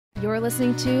You're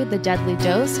listening to The Deadly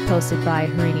Dose, hosted by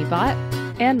Harini Bhatt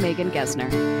and Megan Gesner.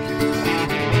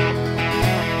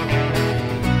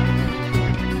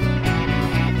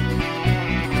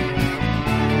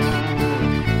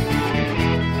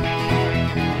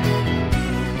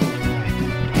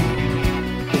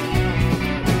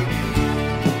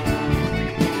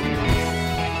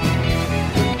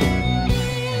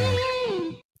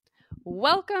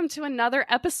 Welcome to another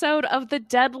episode of The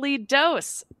Deadly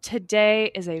Dose.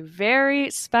 Today is a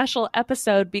very special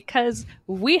episode because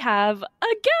we have a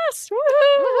guest.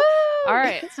 Woohoo! All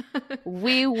right.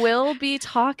 We will be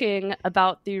talking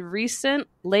about the recent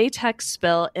latex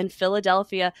spill in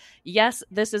Philadelphia. Yes,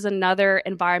 this is another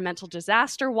environmental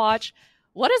disaster watch.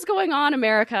 What is going on,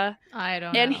 America? I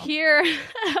don't know. And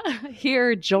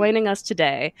here joining us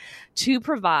today to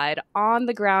provide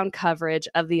on-the-ground coverage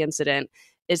of the incident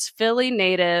is Philly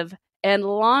native and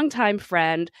longtime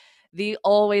friend, the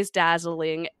always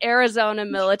dazzling Arizona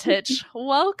Milotich.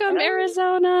 Welcome,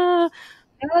 Arizona.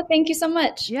 Oh, thank you so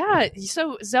much. Yeah.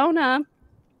 So, Zona,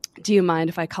 do you mind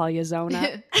if I call you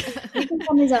Zona? You can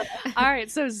call me Zona. All right.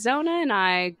 So, Zona and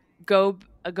I go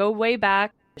way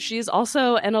back. She's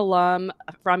also an alum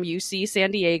from UC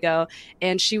San Diego,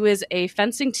 and she was a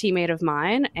fencing teammate of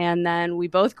mine. And then we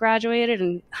both graduated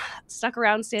and stuck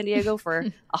around San Diego for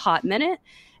a hot minute.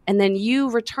 And then you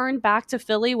returned back to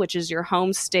Philly, which is your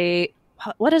home state.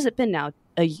 What has it been now?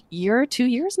 A year, 2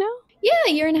 years now? Yeah,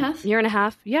 a year and a half. Year and a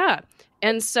half, yeah.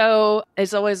 And so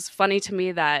it's always funny to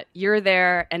me that you're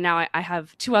there, and now I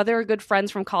have two other good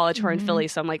friends from college who are in Philly.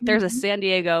 So I'm like, there's a San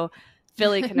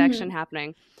Diego-Philly connection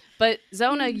happening. But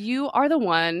Zona, you are the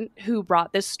one who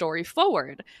brought this story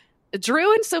forward.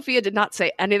 Drew and Sophia did not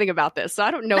say anything about this, so I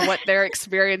don't know what they're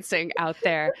experiencing out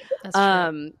there. That's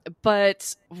true.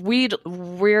 But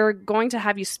we're going to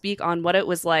have you speak on what it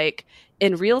was like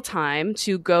in real time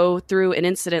to go through an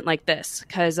incident like this,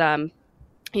 because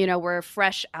we're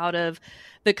fresh out of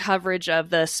the coverage of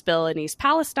the spill in East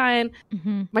Palestine.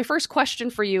 Mm-hmm. My first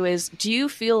question for you is, do you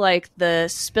feel like the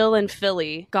spill in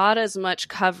Philly got as much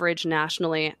coverage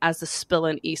nationally as the spill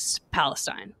in East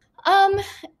Palestine?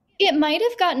 It might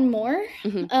have gotten more,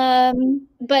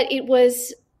 but it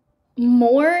was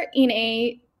more in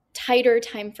a tighter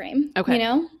time frame. Okay.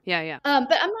 Yeah.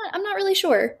 But I'm not really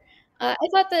sure. I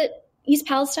thought that East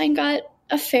Palestine got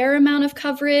a fair amount of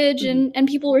coverage, and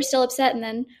people were still upset, and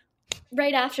then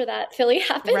right after that, Philly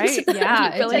happened. Right,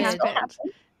 yeah, Philly happened.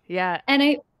 Yeah. And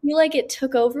I feel like it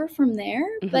took over from there,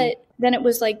 but then it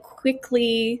was like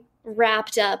quickly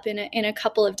wrapped up in a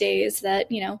couple of days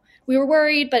that, we were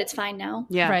worried, but it's fine now.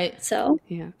 Yeah. Right. So,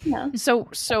 yeah.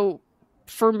 So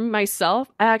for myself,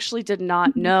 I actually did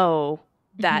not know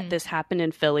that this happened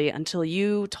in Philly until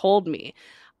you told me.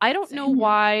 I don't know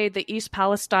why the East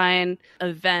Palestine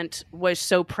event was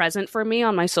so present for me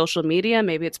on my social media.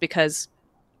 Maybe it's because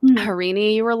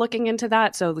Harini, you were looking into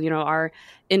that. So, our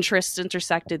interests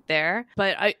intersected there.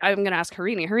 But I'm going to ask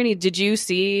Harini. Harini, did you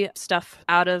see stuff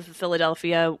out of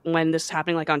Philadelphia when this was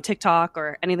happening, like on TikTok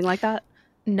or anything like that?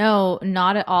 No,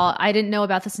 not at all. I didn't know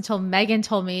about this until Megan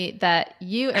told me that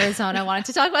you, Arizona, wanted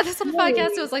to talk about this on the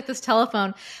podcast. It was like this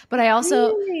telephone. But I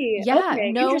also,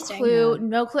 no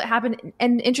clue it happened.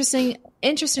 And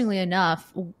interestingly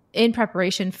enough, in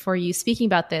preparation for you speaking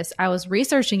about this, I was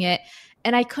researching it,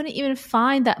 and I couldn't even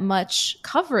find that much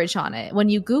coverage on it when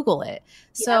you Google it.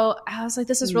 So I was like,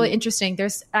 this is really interesting.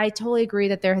 I totally agree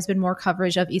that there has been more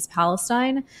coverage of East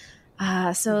Palestine.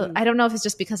 I don't know if it's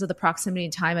just because of the proximity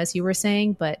and time, as you were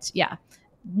saying, but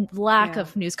lack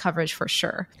of news coverage for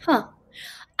sure. Huh.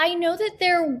 I know that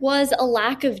there was a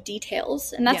lack of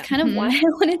details, and that's kind of why I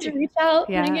wanted to reach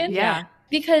out, Megan. Yeah.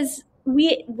 Because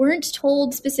we weren't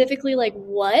told specifically like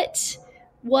what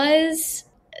was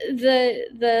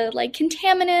the like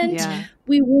contaminant. Yeah.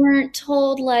 We weren't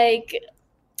told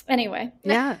anyway.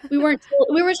 Yeah. We were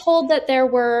told that there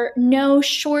were no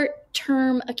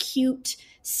short-term acute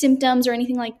symptoms or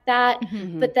anything like that,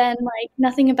 but then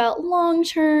nothing about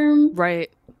long-term.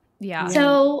 Right. Yeah.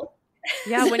 So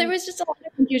yeah, there was just a lot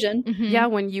of confusion. Yeah,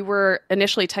 when you were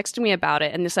initially texting me about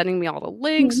it and sending me all the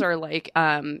links or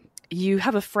you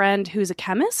have a friend who's a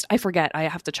chemist. I forget. I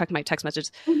have to check my text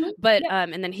messages. But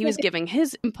and then he was giving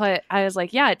his input. I was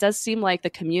like, yeah, it does seem like the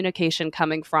communication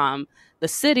coming from the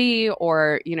city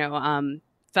or,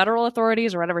 federal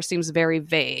authorities or whatever seems very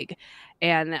vague.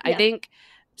 And I think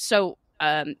so.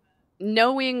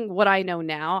 Knowing what I know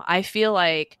now, I feel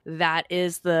like that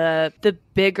is the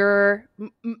bigger,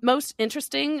 most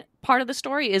interesting part of the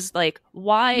story is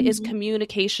why is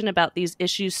communication about these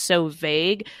issues so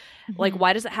vague?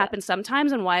 Why does it happen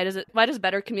sometimes, and why does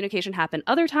better communication happen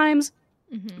other times?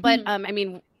 But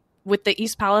with the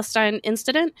East Palestine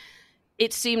incident,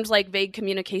 it seemed like vague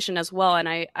communication as well. And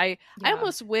I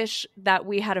almost wish that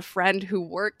we had a friend who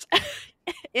worked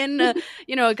in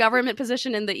a government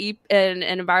position in an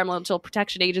environmental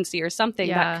protection agency or something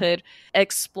that could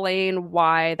explain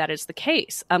why that is the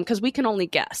case. Because we can only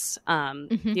guess.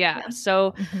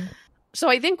 So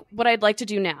I think what I'd like to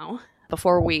do now,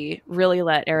 before we really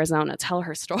let Arizona tell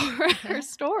her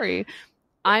story,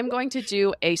 I'm going to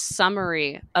do a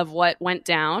summary of what went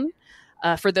down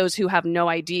for those who have no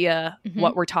idea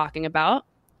what we're talking about.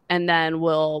 And then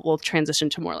we'll transition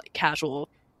to more like casual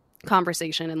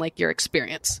conversation and like your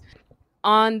experience.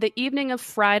 On the evening of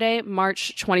Friday,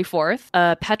 March 24th,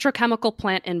 a petrochemical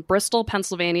plant in Bristol,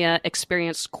 Pennsylvania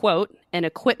experienced, quote, an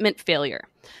equipment failure,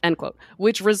 end quote,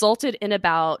 which resulted in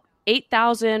about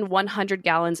 8,100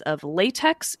 gallons of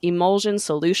latex emulsion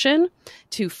solution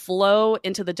to flow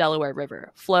into the Delaware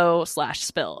River,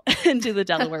 flow/spill into the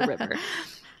Delaware River.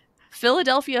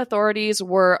 Philadelphia authorities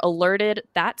were alerted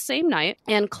that same night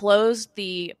and closed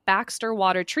the Baxter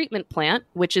Water Treatment Plant,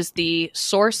 which is the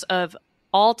source of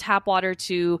all tap water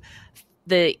to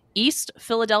the east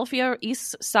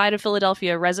side of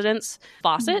Philadelphia residents'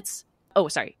 faucets. Oh,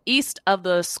 sorry, east of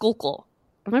the Schuylkill.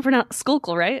 Am I pronouncing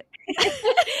Schuylkill right?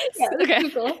 Yeah,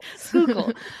 okay,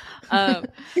 Schuylkill.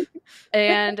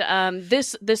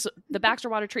 The Baxter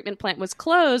Water Treatment Plant was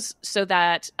closed so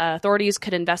that authorities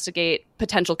could investigate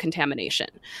potential contamination.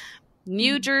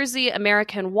 New Jersey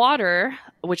American Water,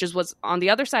 which was on the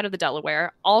other side of the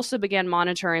Delaware, also began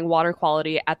monitoring water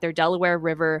quality at their Delaware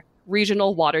River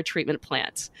Regional Water Treatment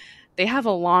Plant. They have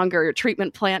a longer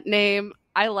treatment plant name.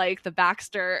 I like the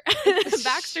Baxter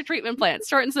Treatment Plant.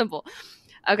 Short and simple.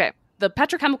 Okay. The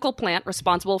petrochemical plant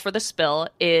responsible for the spill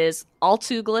is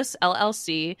Altuglas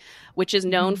LLC, which is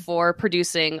known for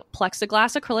producing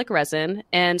plexiglass acrylic resin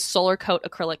and solar coat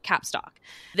acrylic capstock.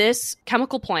 This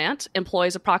chemical plant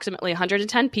employs approximately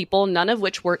 110 people, none of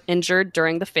which were injured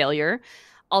during the failure.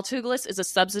 Altuglas is a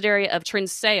subsidiary of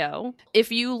Trinseo.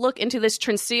 If you look into this,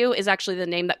 Trinseo is actually the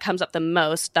name that comes up the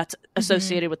most that's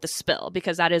associated with the spill,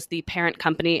 because that is the parent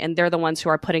company, and they're the ones who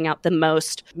are putting out the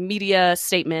most media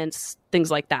statements,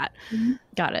 things like that.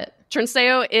 Got it.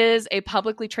 Trinseo is a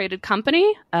publicly traded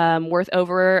company worth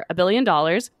over $1 billion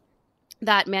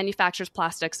that manufactures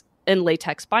plastics and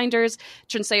latex binders.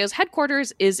 Trinseo's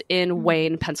headquarters is in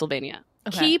Wayne, Pennsylvania.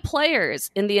 Okay. Key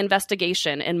players in the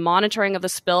investigation and monitoring of the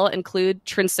spill include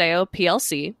Trinseo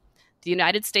PLC, the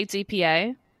United States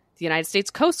EPA, the United States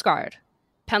Coast Guard,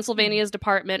 Pennsylvania's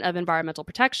Department of Environmental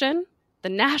Protection, the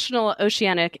National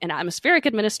Oceanic and Atmospheric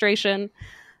Administration,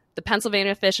 the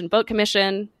Pennsylvania Fish and Boat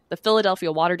Commission, the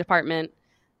Philadelphia Water Department,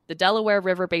 the Delaware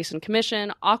River Basin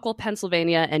Commission, Aqua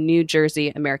Pennsylvania, and New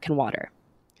Jersey American Water.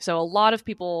 So a lot of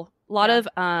people,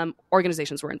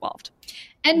 organizations were involved.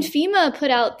 And FEMA put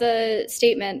out the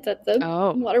statement that the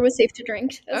water was safe to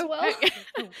drink as well.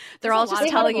 They're all just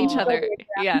telling each other.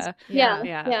 Yeah.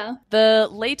 The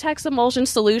latex emulsion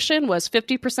solution was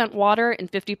 50% water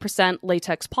and 50%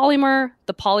 latex polymer.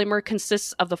 The polymer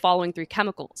consists of the following three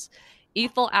chemicals: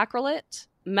 ethyl acrylate,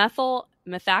 methyl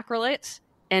methacrylate,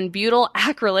 and butyl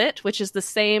acrylate, which is the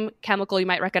same chemical, you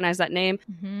might recognize that name,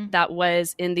 that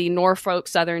was in the Norfolk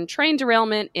Southern train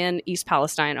derailment in East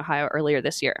Palestine, Ohio, earlier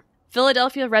this year.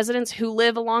 Philadelphia residents who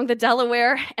live along the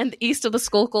Delaware and the east of the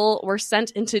Schuylkill were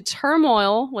sent into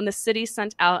turmoil when the city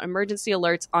sent out emergency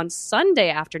alerts on Sunday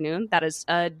afternoon, that is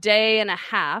a day and a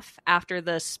half after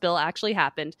the spill actually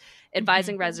happened,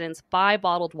 advising residents buy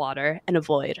bottled water and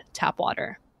avoid tap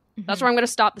water. That's where I'm going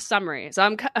to stop the summary. So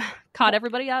I'm caught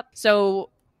everybody up. So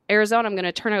Arizona, I'm going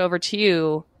to turn it over to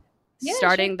you,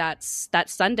 starting that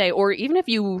Sunday, or even if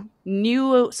you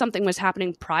knew something was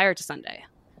happening prior to Sunday.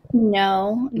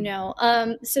 No.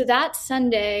 So that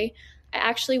Sunday, I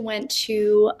actually went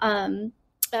to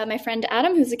my friend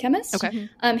Adam, who's a chemist. Okay.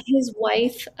 His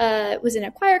wife was in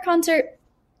a choir concert.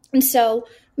 And so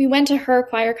we went to her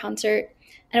choir concert,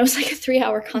 and it was like a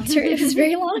 3-hour concert. It was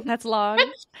very long. That's long.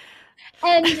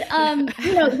 And,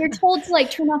 you're told to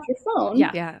like turn off your phone.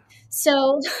 Yeah.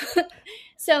 So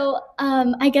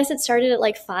I guess it started at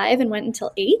like 5 and went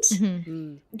until 8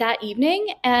 that evening.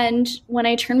 And when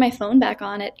I turned my phone back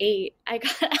on at 8, I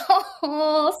got a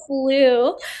whole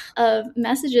slew of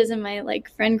messages in my like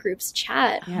friend group's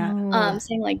chat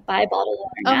saying like, buy bottled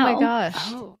water now. Oh my gosh.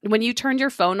 Oh. When you turned your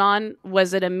phone on,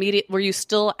 was it immediate? Were you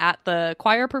still at the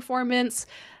choir performance?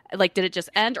 Like, did it just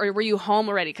end, or were you home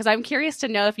already? Because I'm curious to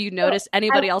know if you noticed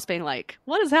anybody else being like,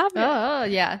 what is happening? Oh,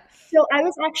 yeah. So I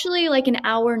was actually like an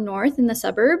hour north in the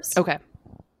suburbs. Okay.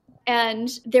 And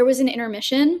there was an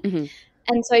intermission.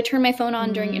 And so I turned my phone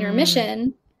on during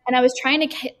intermission, and I was trying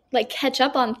to catch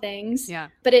up on things. Yeah.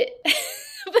 But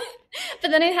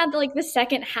But then I had like the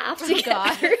second half to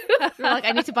get through. You're like,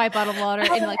 I need to buy bottled water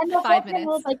in like 5 minutes. I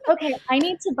was like, okay, I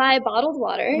need to buy bottled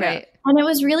water. Right. And it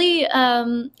was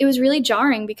really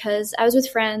jarring because I was with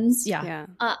friends. Yeah.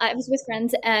 I was with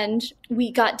friends and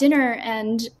we got dinner,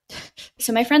 and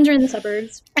so my friends are in the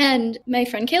suburbs, and my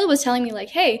friend Kayla was telling me like,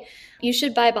 hey, you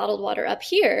should buy bottled water up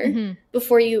here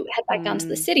before you head back down to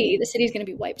the city. The city's going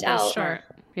to be wiped out. Sure.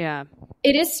 Yeah.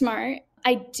 It is smart.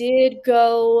 I did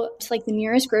go to like the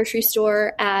nearest grocery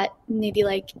store at maybe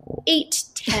like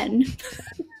 8:10.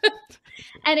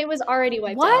 And it was already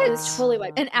wiped out. It was totally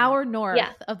wiped out. An hour north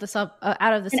of the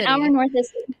out of the city. An hour north of the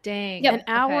city. Dang. Yep. An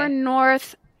hour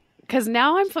north. Because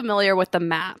now I'm familiar with the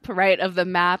map, right? Of the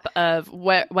map of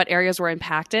what areas were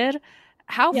impacted.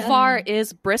 How far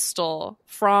is Bristol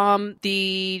from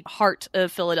the heart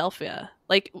of Philadelphia?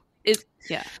 Like, It's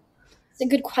a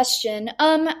good question.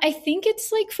 I think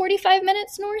it's like 45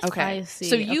 minutes north. Okay. I see.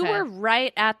 So you were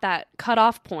right at that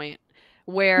cutoff point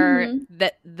where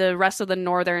that the rest of the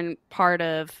northern part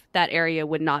of that area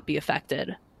would not be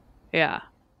affected. Yeah.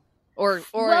 Or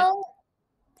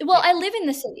Well, I live in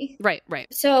the city. Right.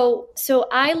 So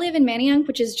I live in Manayunk,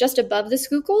 which is just above the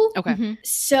Schuylkill. Okay.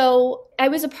 So I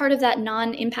was a part of that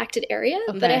non-impacted area,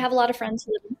 but I have a lot of friends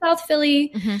who live in South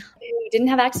Philly who didn't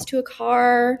have access to a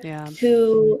car,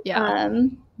 who,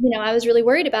 I was really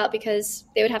worried about because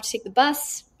they would have to take the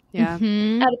bus out of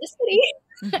the city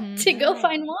to go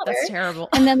find water. That's terrible.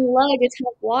 And then lug a ton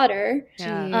of water to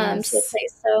the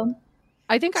place. So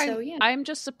I think I'm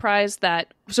just surprised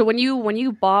that, so when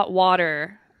you bought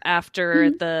water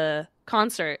after the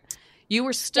concert, you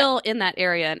were still in that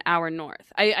area an hour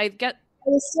north. I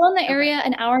was still in the area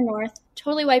an hour north,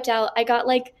 totally wiped out. I got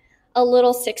like a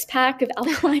little 6-pack of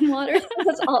alkaline water.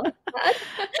 That's all I had.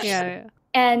 Yeah.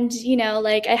 And,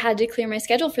 like I had to clear my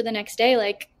schedule for the next day.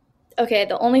 Like, okay,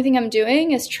 the only thing I'm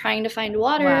doing is trying to find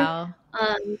water. Wow.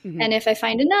 And if I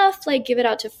find enough, like give it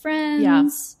out to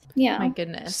friends. Yeah. My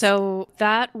goodness. So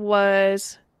that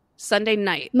was Sunday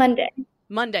night. Monday.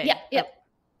 Yeah. Yep.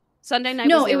 Sunday night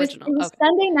No, was the it was original.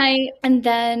 Sunday night, and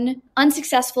then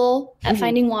unsuccessful at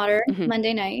finding water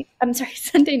Monday night. I'm sorry,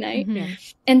 Sunday night.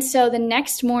 And so the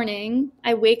next morning,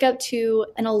 I wake up to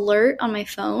an alert on my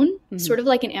phone, sort of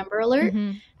like an Amber Alert,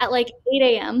 at like 8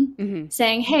 a.m.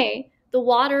 Saying, hey, the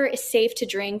water is safe to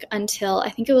drink until I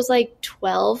think it was like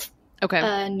 12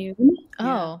 noon.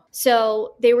 Oh.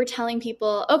 So they were telling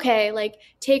people, okay, like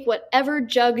take whatever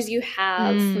jugs you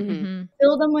have,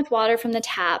 fill them with water from the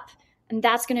tap, and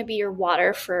that's going to be your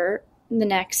water for the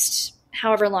next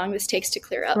however long this takes to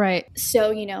clear up. Right.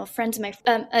 So, friends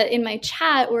in my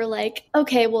chat were like,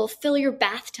 okay, well, fill your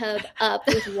bathtub up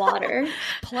with water.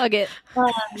 Plug it.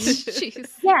 Jeez.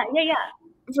 Yeah.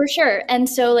 For sure. And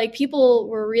so like people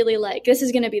were really like, this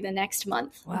is going to be the next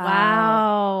month.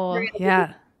 Wow.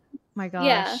 Yeah. My gosh.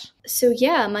 Yeah. So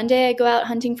Monday I go out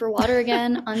hunting for water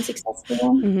again,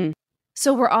 unsuccessful.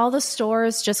 So were all the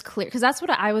stores just clear? Because that's what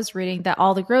I was reading, that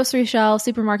all the grocery shelves,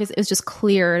 supermarkets, it was just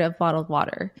cleared of bottled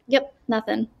water. Yep.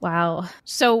 Nothing. Wow.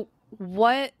 So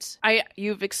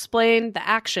you've explained the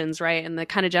actions, right? And the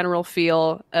kind of general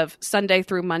feel of Sunday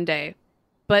through Monday.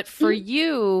 But for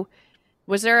you,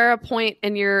 was there a point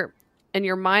in your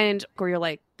mind where you're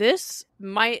like, this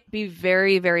might be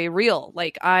very, very real?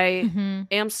 Like I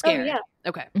am scared. Oh, yeah.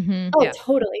 Okay.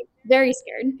 Totally. Very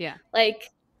scared. Yeah. Like,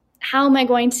 how am I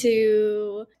going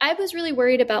to... I was really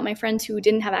worried about my friends who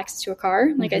didn't have access to a car,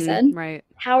 like I said. Right.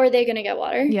 How are they going to get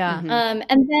water? Yeah.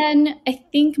 And then I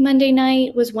think Monday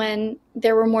night was when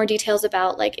there were more details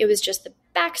about, like, it was just the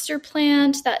Baxter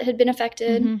plant that had been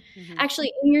affected.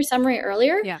 Actually, in your summary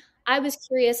earlier, I was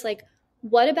curious, like,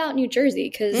 what about New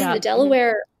Jersey? Because the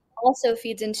Delaware also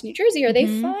feeds into New Jersey. Are they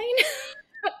fine?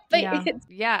 But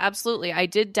yeah, absolutely. I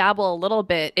did dabble a little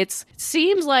bit. It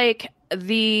seems like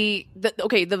the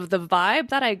vibe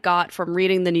that I got from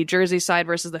reading the New Jersey side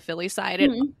versus the Philly side,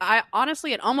 it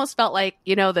almost felt like,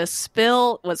 the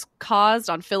spill was caused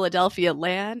on Philadelphia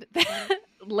land.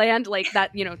 Land like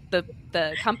that,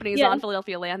 the companies on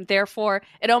Philadelphia land. Therefore,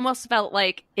 it almost felt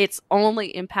like it's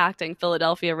only impacting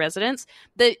Philadelphia residents.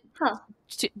 The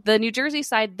New Jersey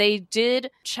side, they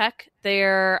did check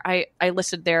I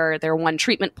listed their one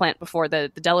treatment plant before the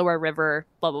Delaware River,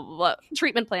 blah, blah, blah, blah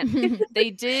treatment plant.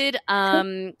 They did,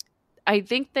 I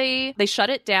think they shut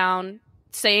it down,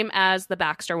 same as the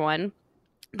Baxter one.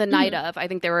 The night of, I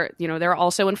think they were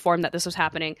also informed that this was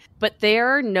happening, but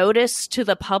their notice to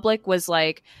the public was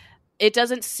like, it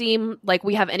doesn't seem like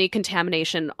we have any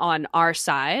contamination on our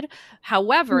side.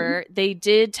 However, they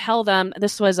did tell them,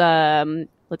 this was,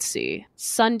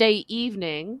 Sunday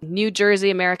evening, New Jersey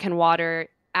American Water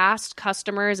asked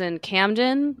customers in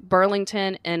Camden,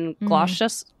 Burlington, and Gloucester.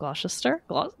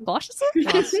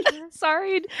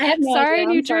 Sorry, I have no idea.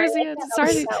 New I'm Jersey.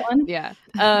 Sorry. That one. Yeah.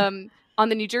 On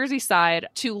the New Jersey side,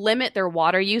 to limit their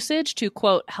water usage to,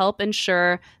 quote, help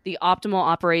ensure the optimal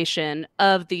operation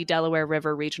of the Delaware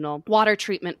River Regional Water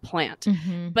Treatment Plant.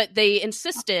 But they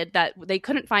insisted that they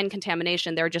couldn't find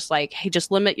contamination. They're just like, hey,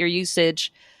 just limit your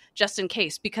usage just in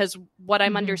case. Because what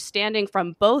I'm understanding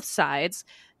from both sides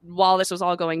while this was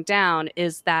all going down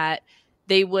is that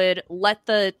they would let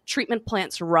the treatment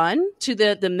plants run to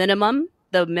the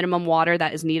minimum water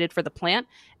that is needed for the plant,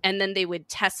 and then they would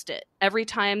test it. Every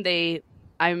time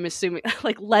I'm assuming,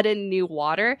 like, let in new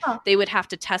water, they would have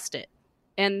to test it.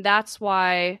 And that's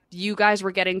why you guys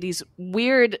were getting these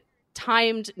weird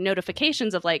timed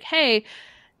notifications of like, hey,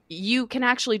 you can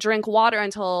actually drink water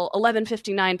until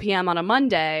 11:59 p.m. on a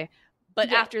Monday.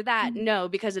 But after that, no,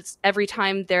 because it's every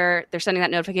time they're sending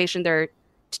that notification, they're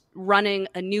running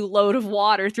a new load of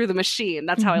water through the machine.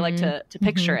 That's how I like to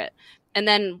picture it. And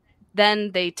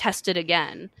then they test it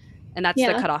again, and that's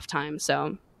the cutoff time.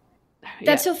 So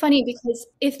that's so funny, because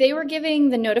if they were giving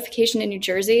the notification in New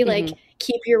Jersey, like,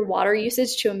 keep your water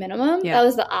usage to a minimum, that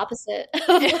was the opposite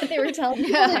of what they were telling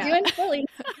people to do in Philly.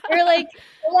 They were like,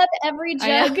 fill up every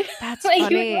jug. That's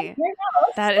funny.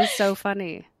 That is so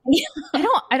funny.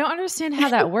 I don't understand how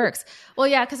that works. Well,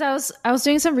 yeah, because I was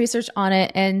doing some research on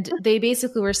it, and they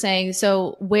basically were saying,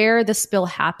 so where the spill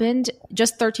happened,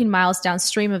 just 13 miles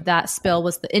downstream of that spill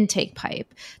was the intake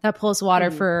pipe that pulls water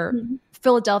for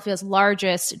Philadelphia's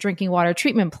largest drinking water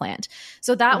treatment plant.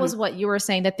 So that was what you were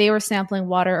saying, that they were sampling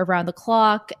water around the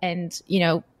clock and, you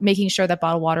know, making sure that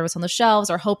bottled water was on the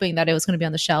shelves, or hoping that it was going to be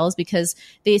on the shelves, because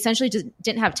they essentially just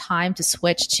didn't have time to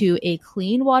switch to a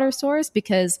clean water source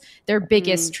because their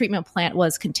biggest treatment plant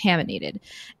was contaminated.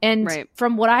 And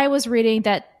from what I was reading,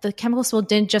 that the chemical spill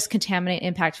didn't just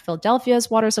impact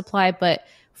Philadelphia's water supply, but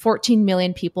 14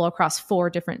 million people across 4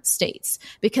 different states,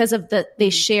 because of they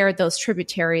shared those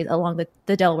tributaries along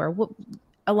the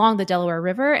Delaware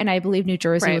River. And I believe New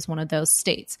Jersey was one of those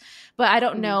states, but I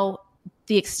don't know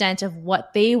the extent of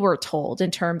what they were told in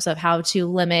terms of how to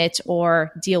limit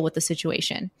or deal with the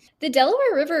situation. The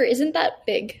Delaware River isn't that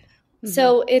big.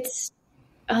 So it's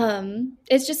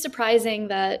just surprising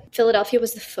that Philadelphia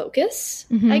was the focus,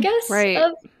 I guess,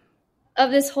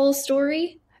 of this whole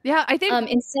story. Yeah, I think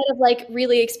instead of like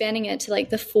really expanding it to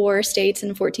like the 4 states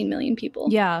and 14 million people.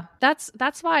 Yeah, that's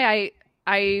why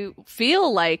I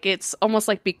feel like it's almost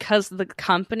like because the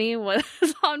company was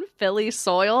on Philly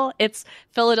soil, it's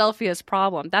Philadelphia's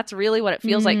problem. That's really what it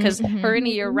feels like. Because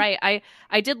Harini, you're right.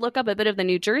 I did look up a bit of the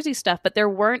New Jersey stuff, but there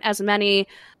weren't as many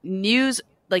news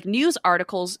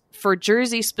articles for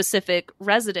Jersey specific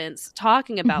residents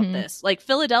talking about this. Like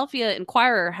Philadelphia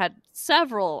Inquirer had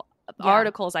several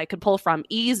articles I could pull from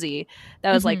easy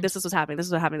that was like, this is what's happening, this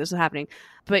is what's happening, this is what's happening.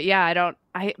 But yeah,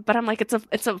 but I'm like,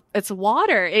 it's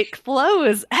water. It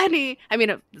flows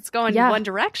it's going one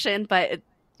direction, but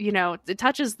it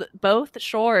touches both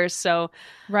shores. So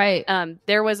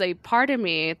there was a part of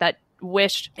me that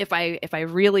wished if I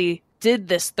really did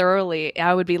this thoroughly,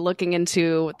 I would be looking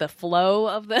into the flow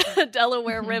of the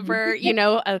Delaware River,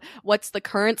 what's the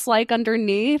currents like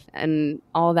underneath and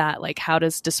all that. Like, how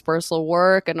does dispersal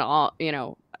work and all,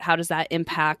 how does that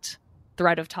impact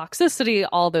threat of toxicity,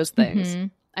 all those things.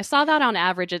 I saw that on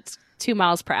average, it's 2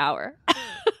 miles per hour.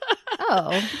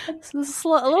 Oh, so it's a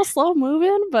little slow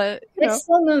moving, but it's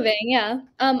slow moving. Yeah.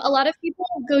 A lot of people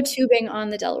go tubing on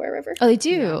the Delaware River. Oh, they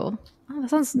do. Yeah. Oh, that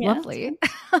sounds lovely.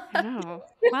 I know.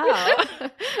 Wow.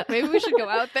 Maybe we should go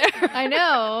out there. I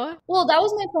know. Well, that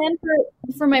was my plan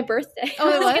for my birthday. Oh,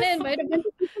 I was going to invite a bunch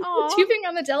of people tubing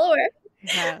on the Delaware.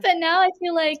 Yeah. But now I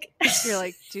feel like you're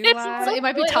like, do I? So it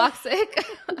might be toxic.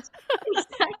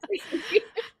 Exactly.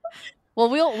 Well,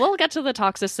 we'll get to the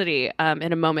toxicity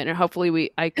in a moment, and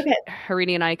hopefully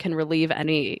Harini and I can relieve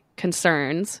any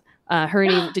concerns.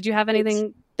 Harini, did you have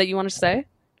anything that you wanted to say?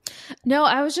 No,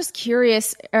 I was just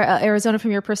curious, Arizona,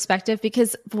 from your perspective,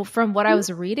 because from what I was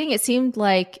reading, it seemed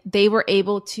like they were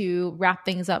able to wrap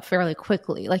things up fairly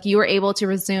quickly. Like you were able to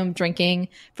resume drinking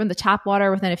from the tap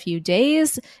water within a few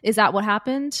days. Is that what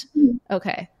happened?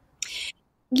 Okay.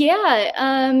 Yeah.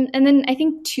 And then I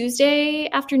think Tuesday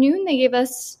afternoon, they gave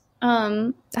us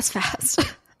that's fast.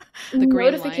 The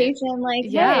green notification light.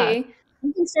 Like, hey,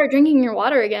 you can start drinking your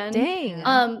water again.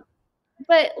 Dang.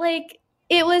 But like,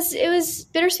 it was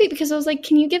bittersweet because I was like,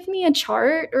 can you give me a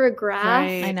chart or a graph?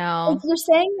 Right. I know. Like, you're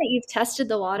saying that you've tested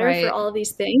the water for all of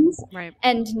these things,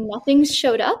 and nothing's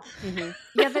showed up.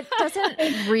 Yeah, that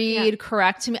doesn't read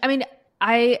correct to me. I mean,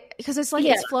 because it's like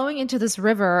it's flowing into this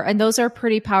river, and those are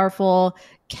pretty powerful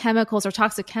chemicals or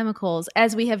toxic chemicals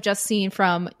as we have just seen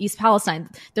from East Palestine.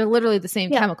 They're literally the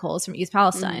same chemicals from East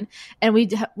Palestine. And we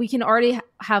can already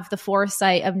have the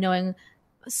foresight of knowing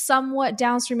somewhat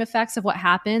downstream effects of what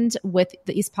happened with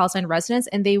the East Palestine residents.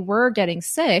 And they were getting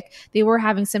sick. They were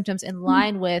having symptoms in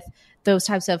line with those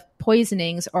types of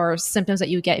poisonings or symptoms that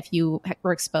you get if you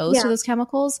were exposed to those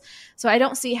chemicals. So I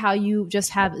don't see how you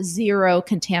just have zero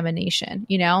contamination,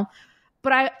 you know?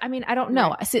 But I mean, I don't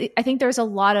know. I think there's a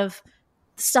lot of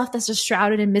stuff that's just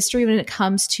shrouded in mystery when it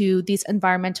comes to these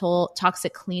environmental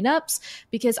toxic cleanups,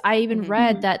 because I even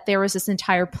read that there was this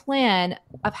entire plan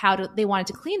of how they wanted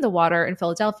to clean the water in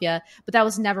Philadelphia, but that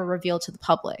was never revealed to the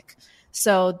public.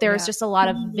 So there's just a lot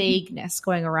of vagueness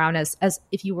going around as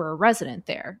if you were a resident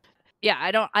there. Yeah,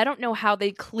 I don't know how they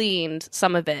cleaned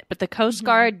some of it, but the Coast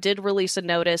Guard did release a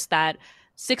notice that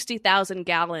 60,000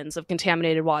 gallons of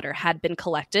contaminated water had been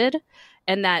collected,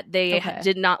 and that they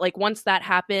did not, like, once that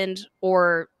happened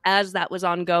or as that was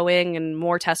ongoing and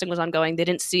more testing was ongoing, they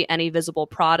didn't see any visible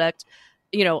product,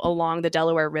 you know, along the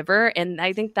Delaware River. And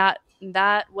I think that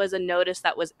was a notice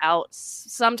that was out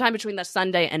sometime between the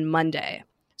Sunday and Monday.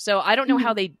 So I don't know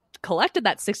how they collected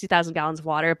that 60,000 gallons of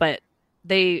water, but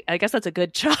I guess that's a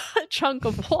good chunk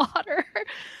of water.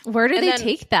 Where do they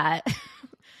take that?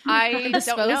 I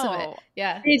don't know. Of it.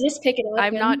 Yeah, they just pick it up.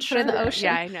 I'm not sure. In the ocean.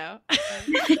 Yeah, I know.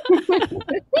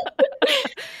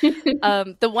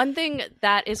 The one thing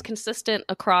that is consistent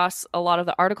across a lot of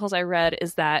the articles I read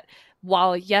is that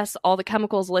while yes, all the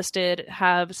chemicals listed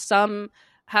have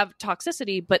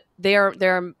toxicity, but they're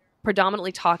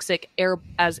predominantly toxic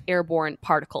as airborne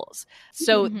particles.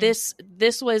 So this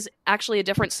was actually a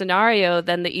different scenario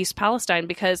than the East Palestine,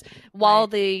 because while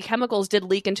the chemicals did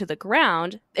leak into the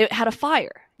ground, it had a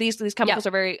fire. These chemicals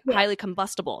are very highly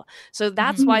combustible. So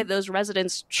that's why those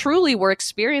residents truly were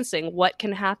experiencing what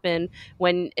can happen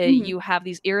when you have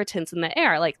these irritants in the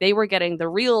air. Like, they were getting the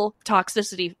real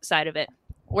toxicity side of it.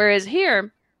 Whereas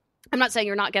here, I'm not saying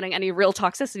you're not getting any real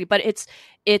toxicity, but it's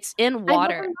in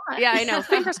water. Yeah, I know.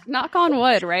 Fingers knock on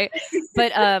wood, right?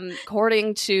 But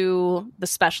according to the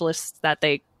specialists that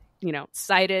they,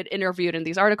 cited, interviewed in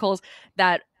these articles,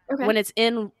 that when it's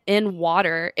in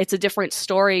water, it's a different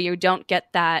story. You don't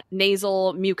get that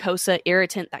nasal mucosa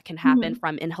irritant that can happen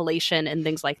from inhalation and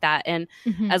things like that. And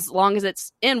as long as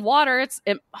it's in water,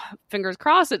 fingers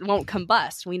crossed, it won't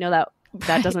combust. We know that.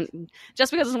 That doesn't,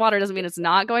 just because it's water doesn't mean it's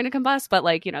not going to combust, but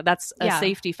that's a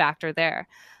safety factor there.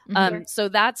 So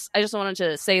I just wanted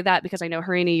to say that, because I know,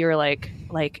 Harini, you're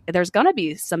like there's going to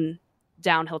be some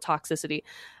downhill toxicity.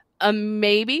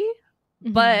 Maybe,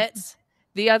 but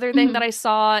the other thing that I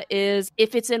saw is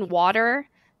if it's in water,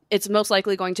 it's most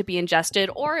likely going to be ingested,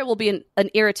 or it will be an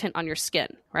irritant on your skin,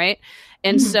 right?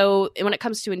 And so when it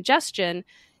comes to ingestion,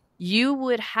 you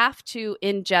would have to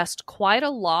ingest quite a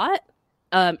lot,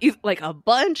 like a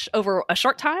bunch over a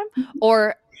short time,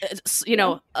 or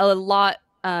a lot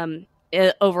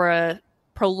over a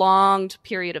prolonged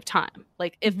period of time.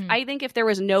 Like, I think if there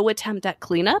was no attempt at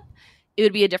cleanup, it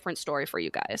would be a different story for you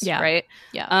guys, right?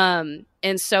 Yeah.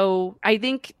 And so I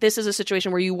think this is a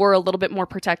situation where you were a little bit more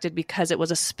protected because it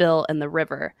was a spill in the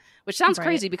river, which sounds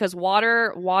crazy, because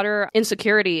water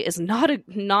insecurity is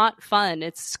not fun.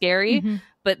 It's scary,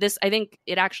 but I think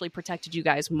it actually protected you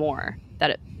guys more.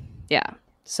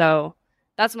 So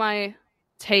that's my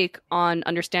take on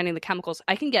understanding the chemicals.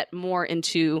 I can get more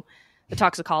into the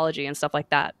toxicology and stuff like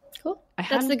that. Cool.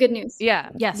 That's the good news. Yeah.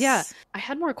 Yes. Yeah. I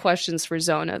had more questions for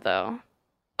Zona, though.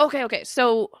 Okay.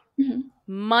 So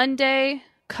Monday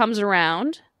comes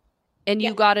around and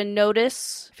you got a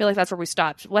notice. I feel like that's where we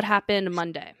stopped. What happened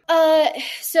Monday?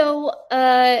 So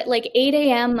 8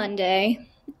 a.m. Monday,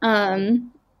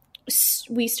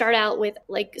 we start out with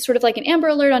sort of like an Amber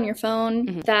Alert on your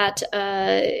phone that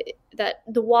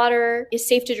the water is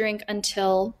safe to drink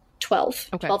until 12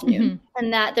 noon,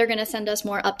 and that they're going to send us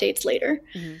more updates later.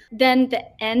 Then the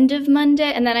end of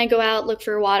Monday, and then I go out, look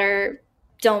for water,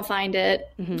 don't find it,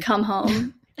 come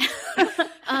home.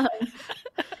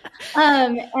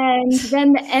 And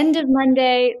then the end of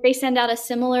Monday, they send out a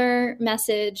similar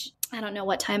message. I don't know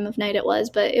what time of night it was,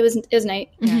 but it was night.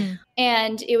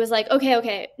 And it was like,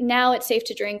 okay, now it's safe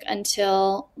to drink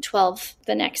until 12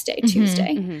 the next day,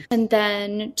 Tuesday. And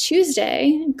then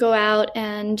Tuesday, go out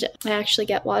and I actually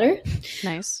get water.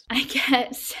 Nice. I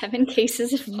get 7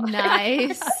 cases of water.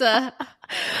 Nice. I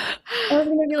was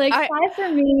going to be like, 5 for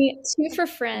me, 2 for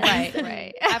friends.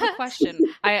 Right. I have a question.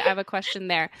 I have a question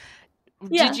there.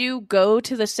 Did you go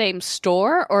to the same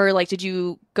store, or did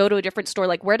you go to a different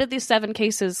store? Where did these 7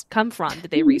 cases come from? Did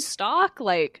they restock?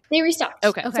 They restocked.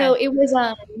 Okay. So it was,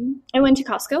 I went to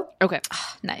Costco. Okay.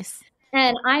 Nice.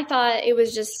 And I thought it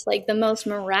was just like the most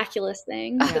miraculous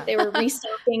thing that they were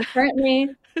restocking currently.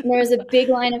 And there was a big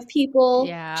line of people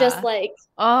just like,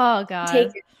 oh God, take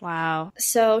it. Wow.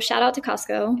 So shout out to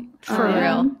Costco. For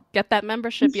real. Get that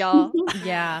membership, y'all.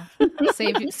 Yeah.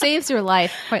 Saves your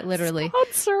life, quite literally.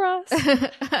 Sponsor us.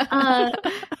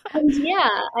 And yeah,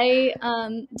 I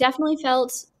definitely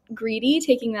felt greedy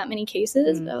taking that many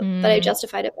cases, but I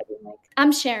justified it by being like,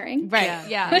 I'm sharing. Right.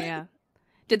 Yeah.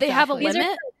 Did they have a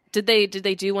limit? Did they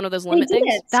do one of those limit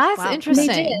things? That's interesting.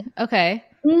 They did. Okay.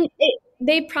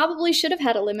 They probably should have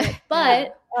had a limit,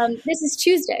 but this is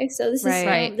Tuesday, so this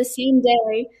is the same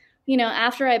day. You know,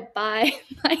 after I buy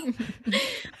my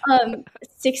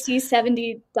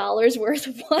 $60-$70 worth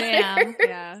of water. Damn.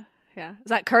 Yeah. Is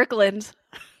that Kirkland?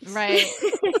 Right.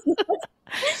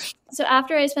 So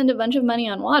after I spend a bunch of money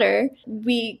on water,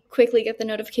 we quickly get the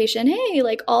notification, hey,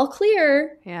 like all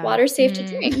clear, water's safe to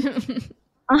drink.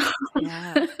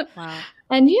 Wow.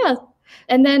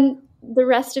 And then the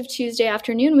rest of Tuesday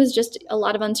afternoon was just a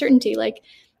lot of uncertainty. Like,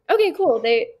 okay, cool.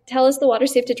 They tell us the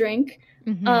water's safe to drink.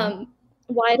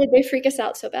 Why did they freak us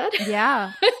out so bad?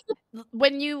 Yeah.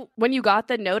 When you got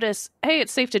the notice, hey,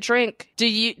 it's safe to drink,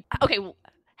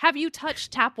 have you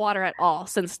touched tap water at all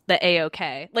since the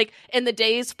AOK? Like in the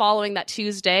days following that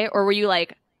Tuesday, or were you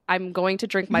like, I'm going to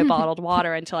drink my bottled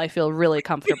water until I feel really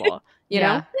comfortable? You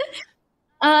know?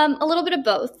 A little bit of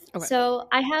both. Okay. So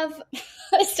I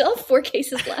still have 4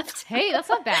 cases left. Hey, that's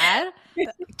not bad.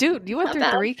 Dude, you went through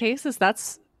 3 cases.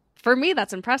 For me,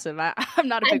 that's impressive. I'm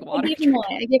not a big water drinker.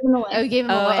 I gave them away. Oh, you gave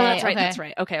them away. That's right. Okay. That's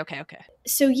right. Okay.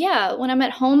 So yeah, when I'm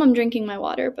at home, I'm drinking my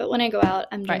water, but when I go out,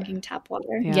 I'm drinking tap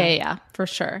water. Yeah, for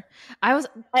sure. I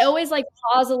always like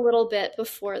pause a little bit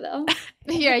before though.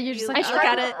 Yeah, you're just like, look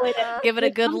at it, give it a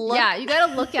good look. Yeah, you got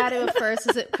to look at it first.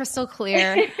 Is it crystal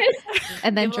clear?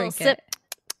 And then drink it. Sip.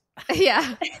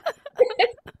 Yeah.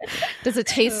 Does it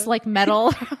taste like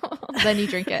metal? Then you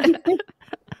drink it.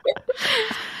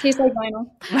 Tastes like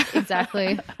vinyl.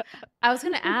 Exactly. I was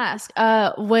going to ask,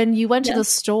 when you went to the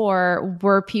store,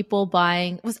 were people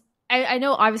buying? I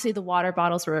know obviously the water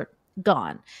bottles were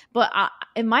gone, but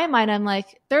in my mind, I'm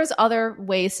like, there's other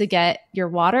ways to get your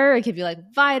water. It could be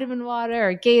like vitamin water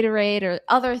or Gatorade or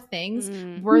other things.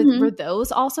 Were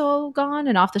those also gone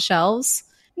and off the shelves?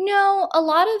 No, a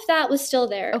lot of that was still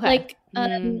there. Okay. Like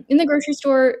in the grocery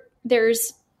store,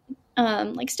 there's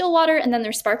like still water, and then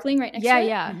there's sparkling right next to it.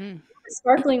 Yeah.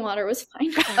 Sparkling water was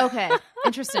fine. Okay,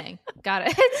 interesting. Got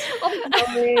it.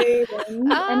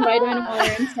 and vitamin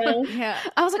water and stuff. Yeah,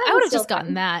 I was like, I would have just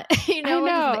gotten that.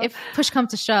 If push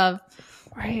comes to shove.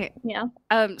 Right. Yeah.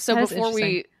 So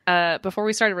before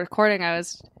we started recording, I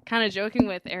was kind of joking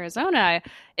with Arizona.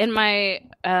 In my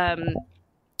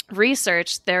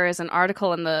research, there is an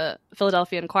article in the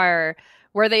Philadelphia Inquirer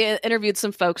where they interviewed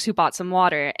some folks who bought some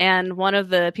water. And one of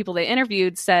the people they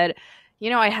interviewed said,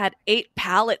 I had 8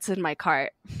 pallets in my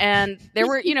cart. And there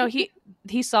were,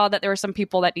 he saw that there were some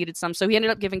people that needed some. So he ended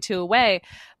up giving 2 away.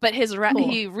 But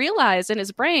he realized in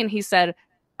his brain, he said,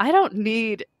 I don't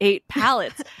need 8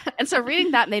 pallets. And so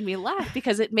reading that made me laugh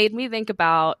because it made me think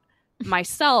about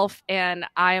myself. And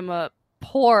I am a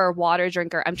poor water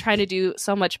drinker. I'm trying to do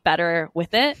so much better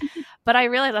with it. But I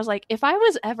realized, I was like, if I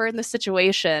was ever in this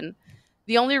situation,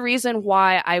 the only reason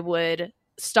why I would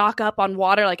stock up on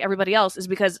water like everybody else is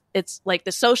because it's like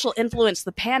the social influence,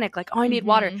 the panic, like, oh, I need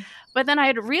water. But then I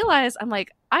had realized, I'm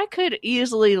like, I could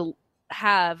easily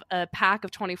have a pack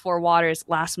of 24 waters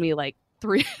last me like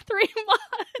 3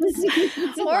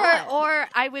 months. or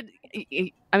I would,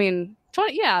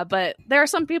 20, yeah, but there are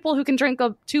some people who can drink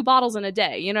 2 bottles in a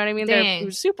day. You know what I mean? Dang.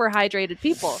 They're super hydrated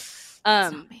people.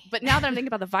 But now that I'm thinking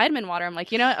about the vitamin water, I'm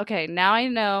like, okay, now I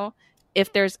know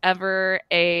if there's ever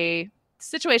a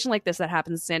situation like this that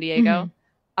happens in San Diego,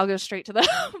 I'll go straight to the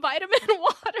vitamin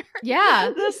water.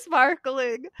 Yeah. The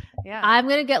sparkling. Yeah. I'm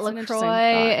going to get LaCroix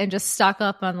and just stock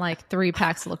up on like 3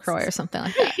 packs of LaCroix or something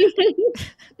like that.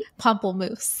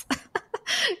 Pamplemousse.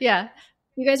 Yeah.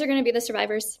 You guys are going to be the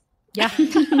survivors. Yeah.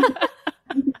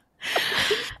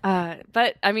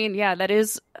 But that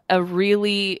is a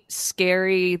really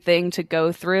scary thing to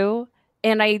go through.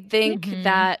 And I think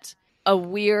that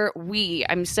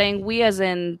I'm saying we as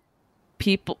in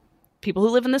people who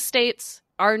live in the States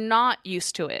are not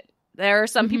used to it. There are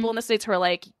some people in the States who are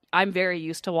like, I'm very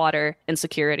used to water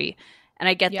insecurity. And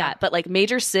I get that. But like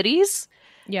major cities,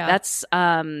 that's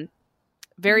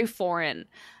very foreign.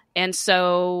 And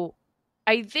so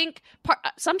I think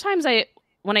sometimes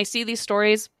when I see these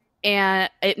stories, and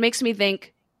it makes me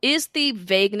think, is the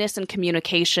vagueness in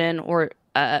communication or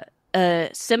a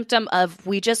symptom of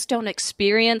we just don't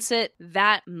experience it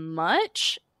that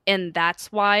much? And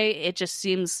that's why it just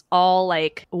seems all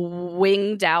like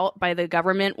winged out by the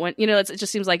government when, it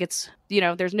just seems like it's,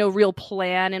 there's no real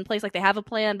plan in place. Like they have a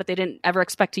plan, but they didn't ever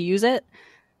expect to use it.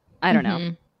 I don't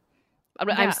know.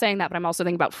 I'm saying that, but I'm also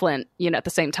thinking about Flint, at the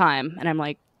same time. And I'm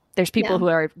like, there's people who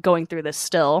are going through this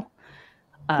still.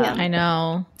 I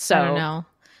know. So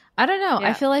I don't know. Yeah.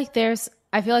 I feel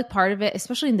like part of it,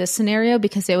 especially in this scenario,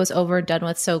 because it was over and done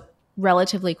with so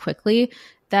relatively quickly,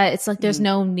 that it's like there's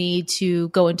no need to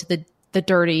go into the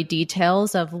dirty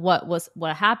details of what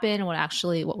happened,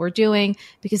 what we're doing,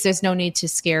 because there's no need to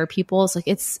scare people. It's like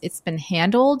it's been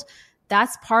handled.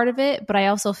 That's part of it. But I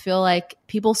also feel like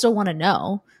people still want to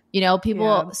know.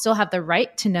 People still have the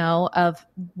right to know of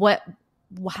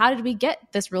how did we get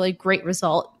this really great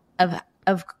result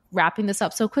of wrapping this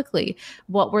up so quickly?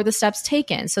 What were the steps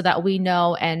taken so that we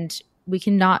know and we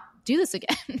cannot do this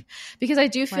again? Because I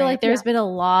do feel like there's been a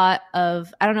lot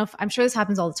of, I don't know if, I'm sure this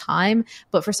happens all the time,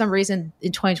 but for some reason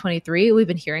in 2023, we've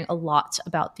been hearing a lot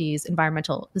about these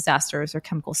environmental disasters or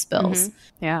chemical spills.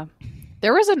 Yeah.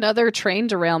 There was another train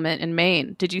derailment in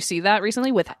Maine. Did you see that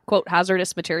recently with, quote,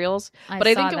 hazardous materials? But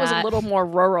I think it was a little more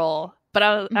rural.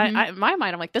 But in my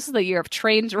mind, I'm like, this is the year of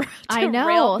train derailment. I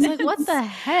know. It's like, what the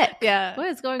heck? Yeah. What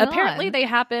is going on? Apparently, they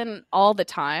happen all the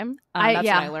time. That's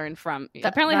what I learned from.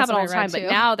 Apparently, they happen all the time, but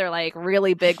now they're like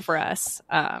really big for us.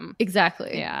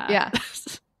 Exactly. Yeah.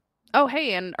 Oh,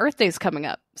 hey, and Earth Day's coming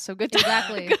up. So good time.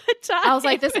 Exactly. Good time. I was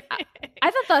like,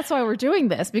 I thought that's why we're doing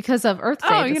this, because of Earth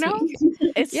Day this week.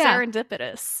 It's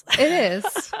serendipitous. It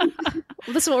is.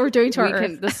 This is what we're doing to our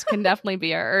Earth. This can definitely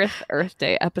be our Earth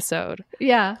Day episode.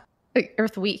 Yeah.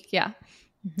 Earth Week, yeah.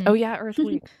 Oh, yeah, Earth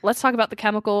Week. Let's talk about the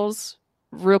chemicals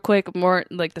real quick, more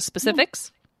like the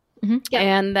specifics.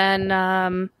 And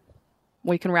then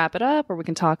we can wrap it up, or we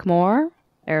can talk more.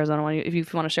 Arizona, if you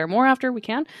want to share more after, we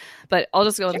can. But I'll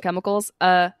just go with the chemicals.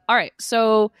 All right,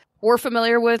 so we're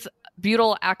familiar with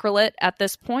butyl acrylate at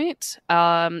this point.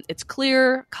 It's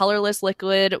clear, colorless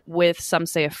liquid with, some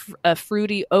say, a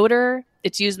fruity odor.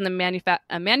 It's used in the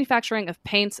manufacturing of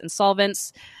paints and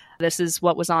solvents. This is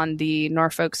what was on the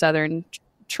Norfolk Southern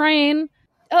train.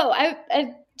 Oh,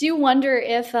 I do wonder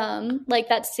if like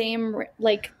that same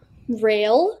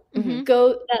rail taking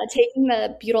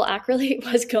the butyl acrylate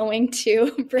was going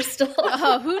to Bristol.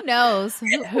 Oh, who knows?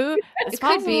 Who it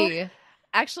could be.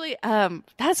 Actually,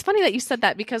 that's funny that you said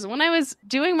that, because when I was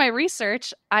doing my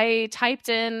research, I typed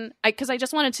in, because I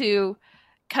just wanted to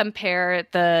compare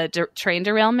the train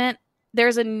derailment.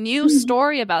 There's a new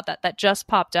story about that just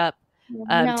popped up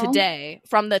today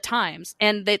from the Times,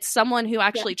 and it's someone who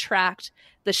actually tracked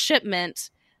the shipment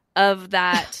of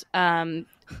that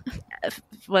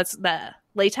what's the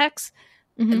latex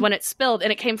when it spilled,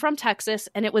 and it came from Texas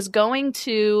and it was going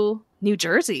to New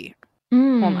Jersey.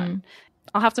 Hold on,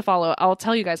 I'll have to follow. I'll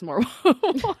tell you guys more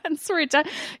once we're done,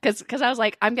 because I was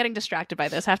like, I'm getting distracted by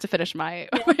this. I have to finish my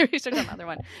research on the other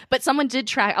one. But someone did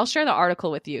track. I'll share the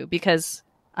article with you, because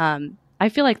I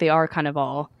feel like they are kind of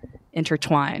all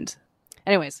intertwined.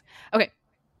 Anyways, okay.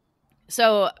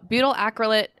 So butyl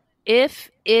acrylate, if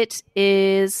it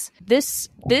is this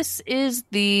is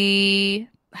the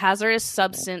hazardous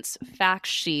substance fact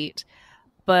sheet,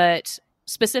 but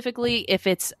specifically if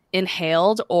it's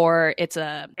inhaled or it's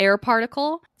a air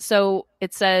particle. So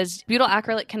it says butyl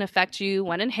acrylate can affect you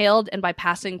when inhaled and by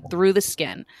passing through the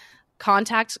skin.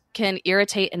 Contact can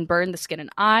irritate and burn the skin and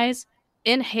eyes.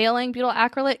 Inhaling butyl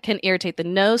acrylate can irritate the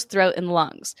nose, throat, and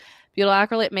lungs. Butyl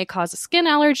acrylate may cause a skin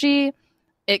allergy.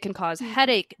 It can cause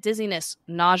headache, dizziness,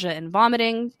 nausea, and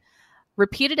vomiting.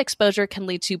 Repeated exposure can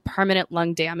lead to permanent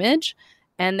lung damage.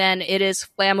 And then it is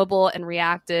flammable and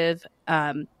reactive,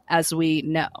 as we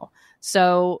know.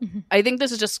 So I think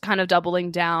this is just kind of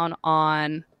doubling down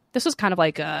on, this was kind of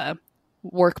like a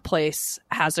workplace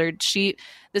hazard sheet.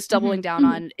 This doubling down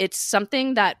on, it's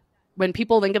something that when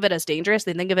people think of it as dangerous,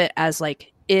 they think of it as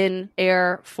like in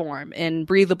air form, in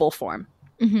breathable form.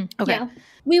 Okay. Yeah.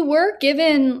 We were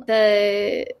given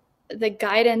the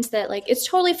guidance that like it's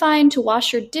totally fine to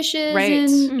wash your dishes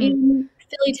in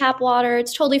Philly tap water.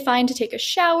 It's totally fine to take a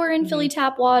shower in Philly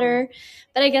tap water,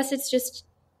 but I guess it's just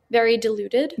very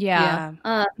diluted. Yeah.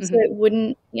 So it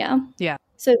wouldn't.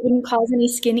 So it wouldn't cause any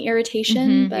skin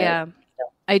irritation. But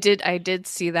I did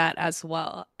see that as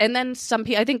well. And then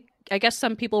I guess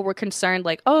some people were concerned,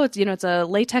 like, oh, it's a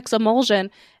latex emulsion.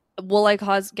 Will I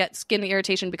get skin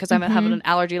irritation because I'm having an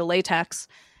allergy to latex?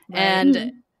 Right.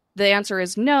 And the answer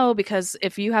is no, because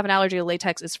if you have an allergy to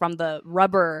latex, it's from the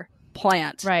rubber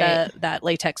plant that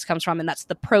latex comes from, and that's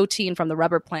the protein from the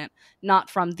rubber plant, not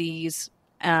from these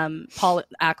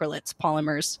acrylates,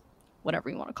 polymers, whatever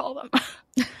you want to call them.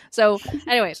 So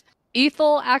anyways,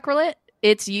 ethyl acrylate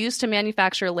It's used to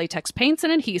manufacture latex paints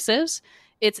and adhesives.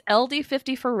 Its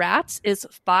LD50 for rats is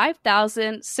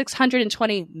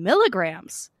 5,620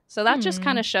 milligrams. So that just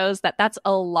kind of shows that that's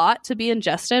a lot to be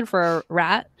ingested for a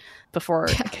rat before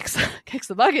it kicks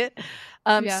the bucket.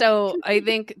 So I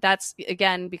think that's,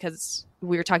 again, because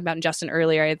we were talking about ingestion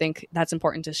earlier, I think that's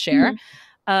important to share.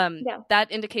 That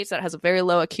indicates that it has a very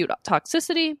low acute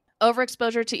toxicity.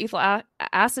 Overexposure to ethyl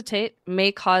acetate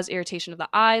may cause irritation of the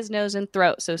eyes, nose, and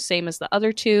throat. So same as the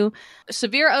other two.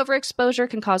 Severe overexposure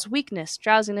can cause weakness,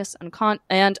 drowsiness,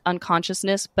 and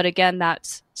unconsciousness. But again,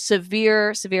 that's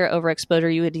severe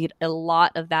overexposure. You would need a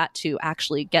lot of that to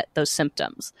actually get those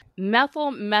symptoms.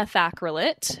 Methyl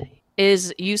methacrylate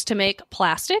is used to make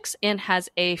plastics and has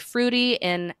a fruity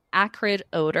and acrid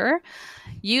odor.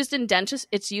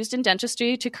 It's used in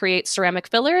dentistry to create ceramic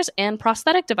fillers and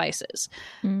prosthetic devices.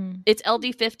 Its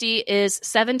LD50 is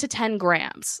 7 to 10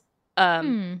 grams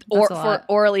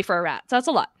orally for a rat. So that's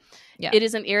a lot. Yeah. It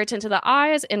is an irritant to the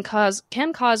eyes and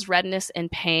can cause redness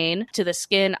and pain to the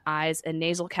skin, eyes, and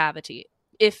nasal cavity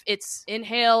if it's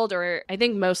inhaled, or I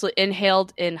think mostly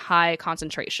inhaled in high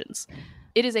concentrations.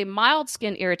 It is a mild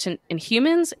skin irritant in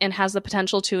humans and has the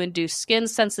potential to induce skin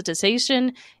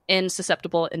sensitization in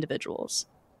susceptible individuals.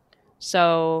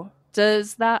 So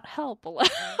does that help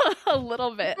a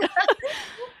little bit?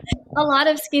 A lot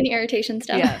of skin irritation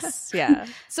stuff. Yes, yeah.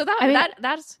 So that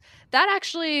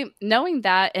actually, knowing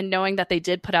that and knowing that they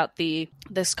did put out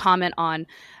this comment on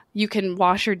you can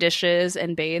wash your dishes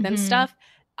and bathe and stuff,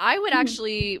 I would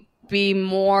actually be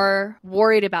more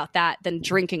worried about that than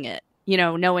drinking it.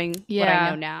 Knowing what I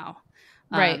know now.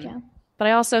 Right. But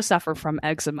I also suffer from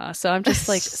eczema. So I'm just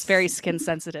like very skin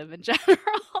sensitive in general.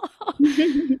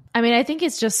 I mean, I think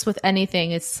it's just with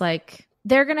anything, it's like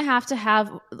they're going to have,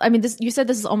 I mean, you said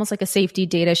this is almost like a safety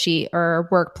data sheet or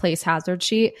workplace hazard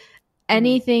sheet.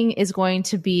 Anything is going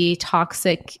to be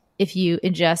toxic if you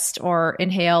ingest or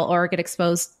inhale or get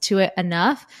exposed to it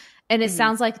enough. And it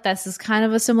sounds like this is kind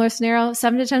of a similar scenario.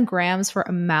 7 to 10 grams for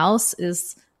a mouse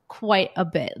is quite a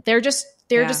bit. They're just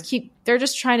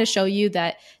trying to show you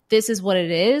that this is what it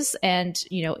is, and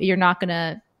you're not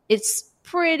gonna, it's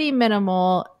pretty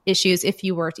minimal issues if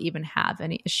you were to even have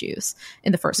any issues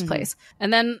in the first place.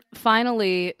 And then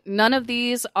finally, none of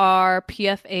these are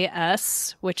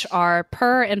PFAS, which are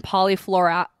per and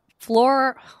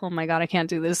oh my god, I can't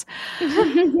do this.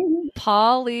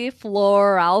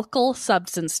 Polyfluoroalkyl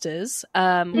substances,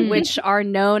 which are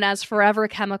known as forever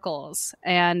chemicals.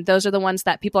 And those are the ones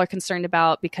that people are concerned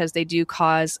about because they do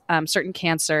cause certain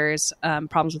cancers,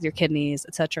 problems with your kidneys,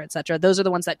 et cetera, et cetera. Those are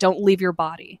the ones that don't leave your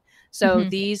body. So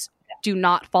these do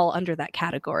not fall under that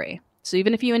category. So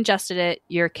even if you ingested it,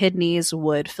 your kidneys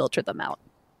would filter them out.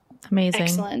 Amazing.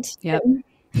 Excellent. Yep.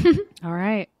 All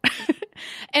right.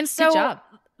 And so good job.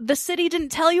 The city didn't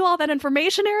tell you all that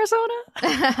information, Arizona?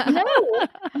 No,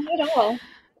 not at all.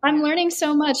 I'm learning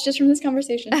so much just from this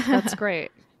conversation. That's great.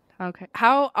 Okay.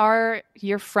 How are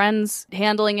your friends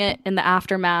handling it in the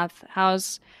aftermath?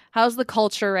 How's the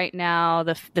culture right now,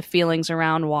 the feelings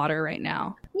around water right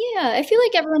now? Yeah, I feel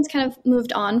like everyone's kind of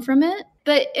moved on from it.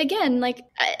 But again, like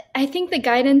I think the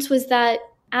guidance was that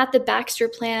at the Baxter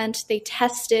plant, they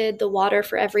tested the water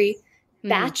for every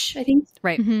batch, I think.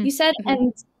 Right. You said,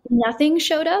 and nothing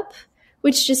showed up,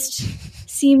 which just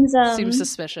seems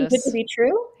suspicious. Good to be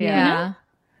true. Yeah.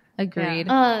 Agreed.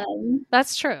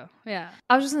 That's true. Yeah.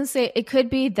 I was just going to say it could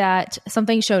be that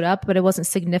something showed up, but it wasn't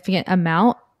significant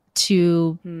amount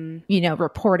to,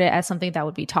 report it as something that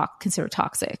would be considered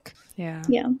toxic. Yeah.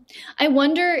 Yeah. I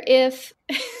wonder if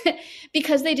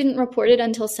because they didn't report it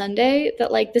until Sunday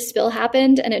that like the spill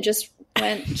happened and it just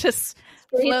went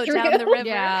float down the river.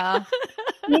 Yeah.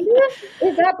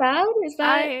 Is that bad? Is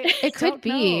that it could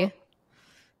be. Know.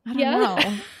 I don't know.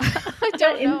 I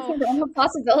don't know. It's a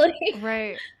possibility.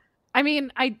 Right. I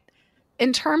mean,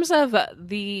 in terms of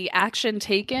the action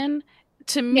taken,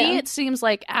 to me it seems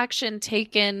like action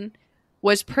taken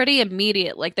was pretty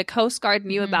immediate. Like the Coast Guard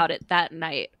knew about it that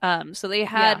night. So they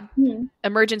had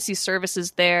emergency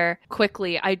services there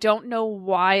quickly. I don't know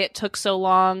why it took so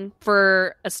long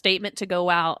for a statement to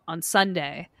go out on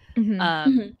Sunday.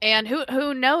 And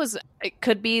who knows? It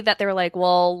could be that they were like,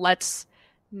 well, let's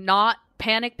not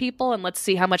panic people and let's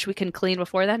see how much we can clean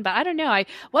before then. But I don't know.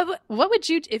 What would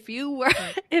you, if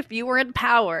you were in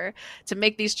power to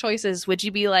make these choices, would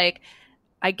you be like,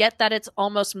 I get that it's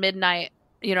almost midnight,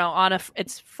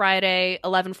 it's Friday,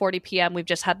 11:40 p.m. We've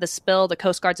just had the spill. The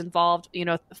Coast Guard's involved.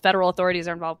 Federal authorities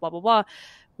are involved, blah, blah, blah.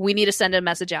 We need to send a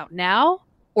message out now,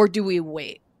 or do we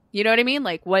wait? You know what I mean?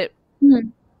 Like what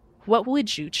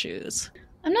would you choose?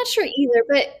 I'm not sure either,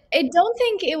 but I don't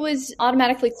think it was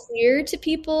automatically clear to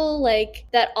people like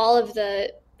that all of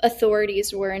the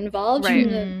authorities were involved from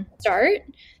the start.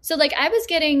 So like I was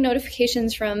getting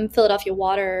notifications from Philadelphia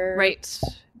Water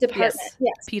Department.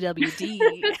 Yes. PWD.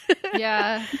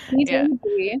 Yeah.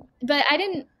 PWD. But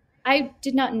I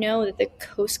did not know that the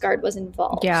Coast Guard was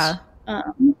involved. Yeah.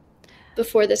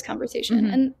 Before this conversation.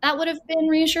 And that would have been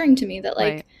reassuring to me that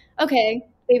like, okay,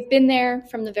 they've been there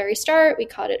from the very start. We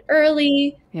caught it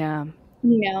early. Yeah.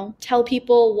 You know, tell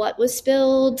people what was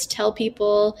spilled, tell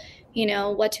people, you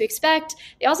know, what to expect.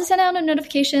 They also sent out a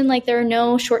notification like there are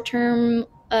no short-term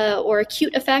or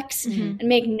acute effects and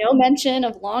make no mention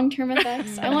of long-term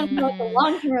effects. I want to know what the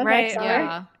long-term effects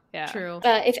are. Yeah. True.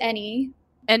 If any.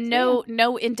 And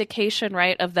no indication,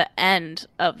 right, of the end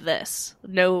of this.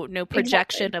 No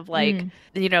projection of like,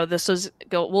 you know, this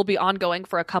will be ongoing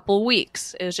for a couple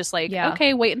weeks. It was just like,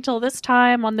 okay, wait until this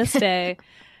time on this day,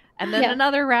 and then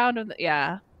another round of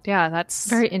that's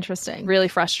very interesting. Really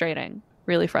frustrating.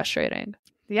 Really frustrating.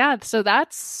 Yeah. So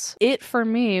that's it for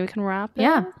me. We can wrap it.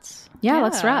 Yeah.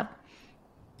 Let's wrap.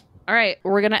 All right.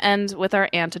 We're gonna end with our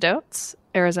antidotes.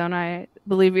 Arizona, I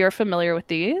believe you're familiar with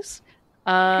these.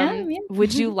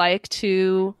 Would you like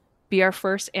to be our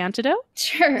first antidote?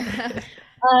 Sure.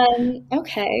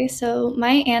 Okay, so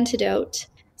my antidote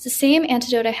is the same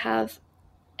antidote I have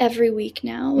every week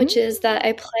now, which is that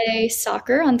I play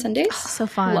soccer on Sundays. Oh, so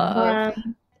fun.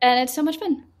 And it's so much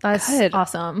fun. That's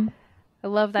awesome. I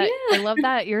love that. I love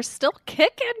that you're still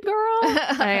kicking, girl.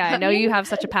 I know you have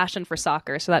such a passion for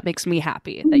soccer, so that makes me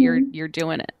happy that you're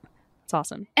doing it. It's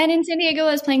awesome. And in San Diego,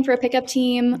 I was playing for a pickup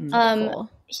team. Cool.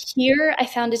 Here, I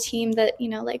found a team that, you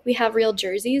know, like we have real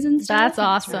jerseys and stuff. That's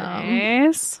awesome.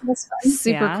 Nice. That's fun.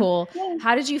 Super cool. Yeah.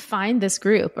 How did you find this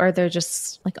group? Are there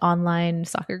just like online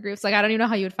soccer groups? Like, I don't even know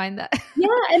how you would find that. Yeah,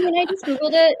 I mean, I just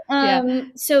Googled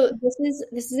it. So this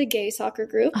is a gay soccer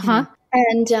group.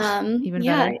 And even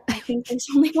better. I think there's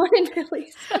only one in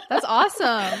Philly. So. That's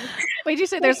awesome. Wait, did you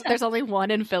say there's only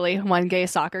one in Philly, one gay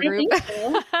soccer group? I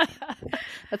think so.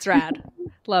 That's rad.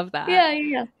 Love that.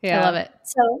 Yeah. I love it.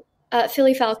 So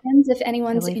Philly Falcons, if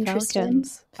anyone's interested.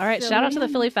 Falcons. All right, shout out to the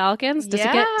Philly Falcons. Does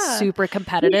it get super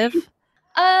competitive?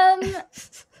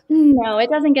 No, it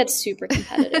doesn't get super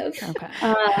competitive.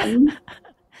 Okay.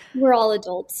 We're all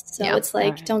adults, so it's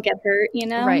like don't get hurt, you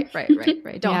know? Right.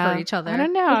 Don't hurt each other. I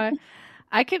don't know.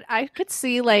 I could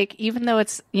see like even though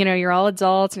it's, you know, you're all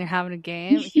adults and you're having a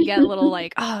game, you can get a little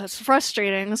like, oh, it's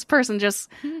frustrating. This person just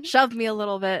shoved me a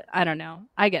little bit. I don't know.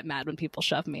 I get mad when people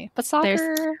shove me. But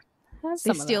soccer,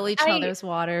 they steal each other's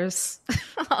waters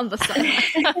on the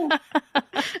side.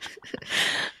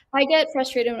 I get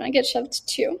frustrated when I get shoved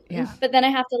too. Yeah. But then I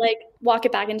have to like walk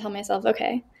it back and tell myself,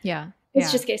 okay. Yeah.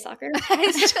 It's just gay soccer.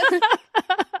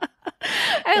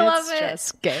 I love it.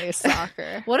 It's just gay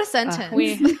soccer. What a sentence.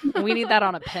 We need that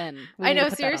on a pin. I know,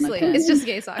 seriously. It's just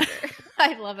gay soccer.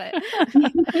 I love it.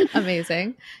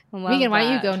 Amazing. Megan, why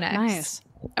don't you go next? Nice.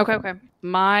 Okay.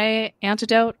 My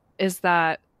antidote is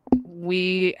that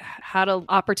we had an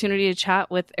opportunity to chat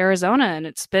with Arizona, and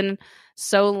it's been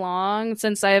so long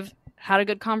since I've had a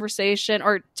good conversation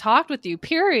or talked with you,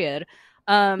 period.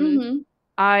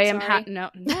 I am no,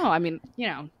 I mean, you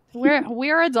know,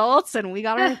 we're adults and we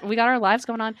got our lives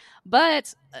going on.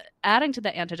 But adding to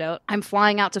the antidote, I'm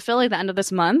flying out to Philly the end of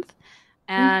this month,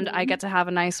 and I get to have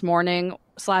a nice morning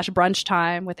 / brunch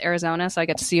time with Arizona. So I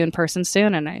get to see you in person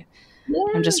soon, and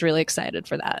I'm just really excited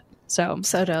for that. So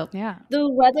dope. Yeah. The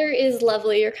weather is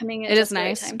lovely. You're coming in. It is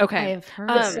nice. Time. Okay. I've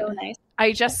heard. It's so nice.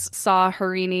 I just saw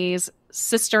Harini's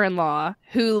sister-in-law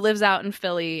who lives out in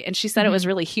Philly, and she said it was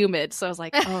really humid. So I was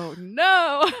like, oh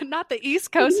no, not the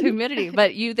East Coast humidity.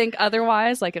 But you think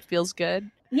otherwise? Like it feels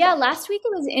good? Yeah, last week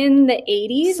it was in the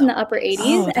 80s, in the upper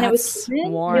 80s, and it was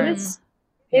humid. Warm.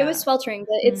 It was sweltering,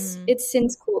 but it's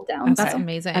since cooled down. That's so.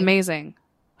 amazing.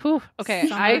 Whew. Okay,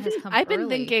 I've been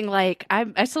thinking like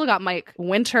I still got my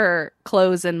winter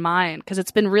clothes in mind because it's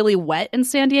been really wet in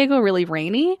San Diego, really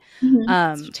rainy.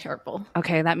 It's terrible.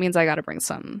 Okay, that means I got to bring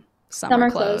some summer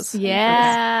clothes.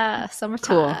 Yeah,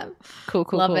 summertime. Cool.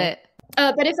 Love it.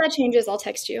 But if that changes, I'll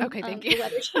text you. Okay, thank you. The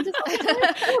weather changes.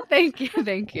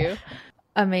 Thank you.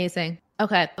 Amazing.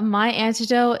 Okay, my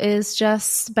antidote is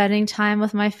just spending time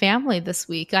with my family this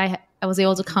week. I was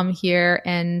able to come here,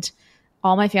 and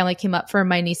all my family came up for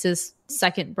my niece's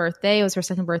second birthday. It was her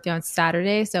second birthday on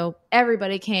Saturday, so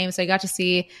everybody came. So I got to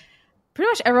see pretty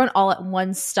much everyone all at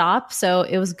one stop. So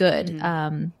it was good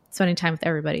spending time with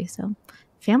everybody. So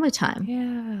family time.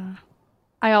 Yeah.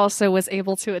 I also was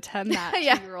able to attend that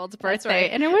 2-year-old's birthday,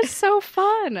 and it was so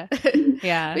fun.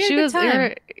 Yeah, she was.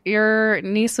 Your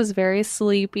niece was very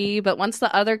sleepy, but once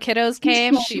the other kiddos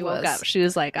came, she woke up. She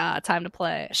was like, time to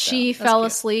play. She fell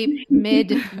asleep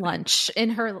mid lunch in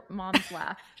her mom's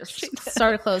lap. Just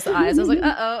started to close the eyes. I was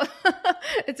like,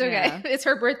 it's okay. Yeah. It's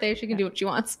her birthday. She can do what she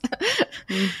wants.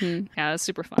 Yeah, it was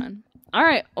super fun. All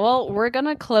right. Well, we're going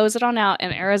to close it on out.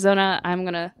 In Arizona, I'm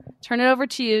going to turn it over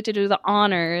to you to do the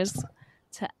honors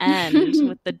to end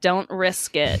with the don't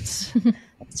risk it.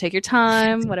 Take your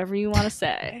time, whatever you want to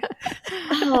say.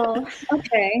 Oh,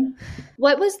 okay.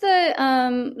 What was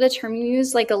the term you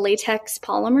used? Like a latex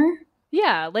polymer?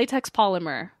 Yeah, latex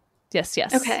polymer. Yes.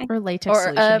 Okay. Or latex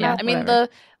solution. I mean, the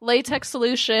latex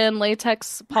solution,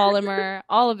 latex polymer,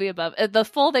 all of the above. The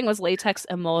full thing was latex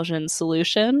emulsion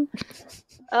solution.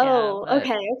 Oh,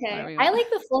 okay. I like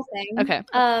the full thing. Okay.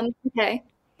 Okay.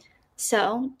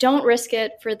 So don't risk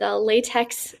it for the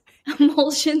latex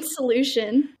emulsion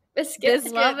solution.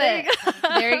 Biscuit. Love it.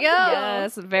 There you go.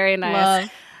 Yes, very nice.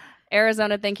 Love.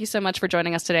 Arizona, thank you so much for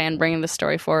joining us today and bringing the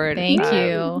story forward. Thank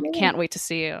you. Can't wait to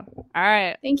see you. All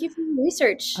right. Thank you for the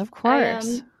research. Of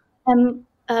course. I'm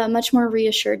much more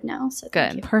reassured now. So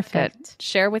good. Perfect. Good.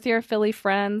 Share with your Philly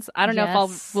friends. I don't know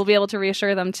if we'll be able to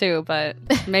reassure them too, but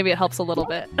maybe it helps a little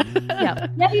bit. Yeah.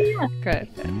 Good.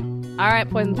 All right,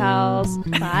 Poison Pals.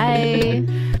 Bye.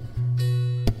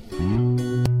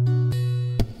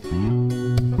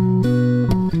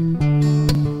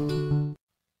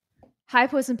 Hi,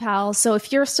 Poison Pals. So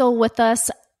if you're still with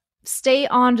us, stay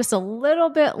on just a little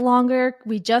bit longer.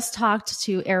 We just talked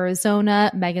to Arizona,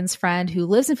 Megan's friend who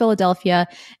lives in Philadelphia,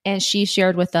 and she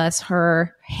shared with us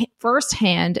her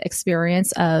firsthand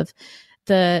experience of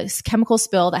the chemical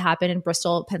spill that happened in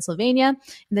Bristol, Pennsylvania,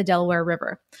 in the Delaware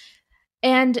River.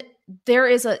 And there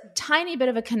is a tiny bit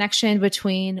of a connection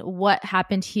between what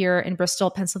happened here in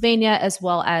Bristol, Pennsylvania, as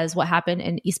well as what happened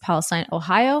in East Palestine,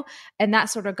 Ohio. And that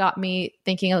sort of got me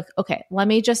thinking, like, okay, let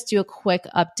me just do a quick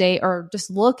update or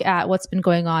just look at what's been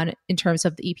going on in terms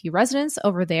of the EP residents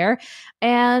over there.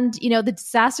 And, you know, the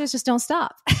disasters just don't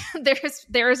stop.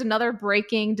 There is another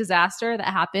breaking disaster that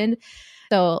happened.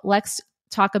 So let's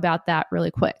talk about that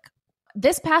really quick.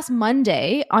 This past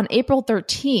Monday, on April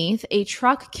 13th, a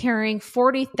truck carrying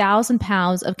 40,000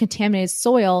 pounds of contaminated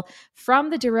soil from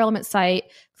the derailment site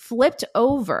flipped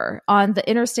over on the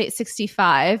Interstate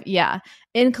 65,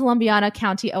 in Columbiana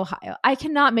County, Ohio. I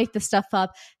cannot make this stuff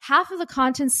up. Half of the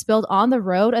contents spilled on the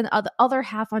road and the other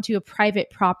half onto a private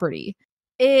property.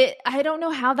 I don't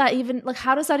know how that even,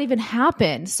 how does that even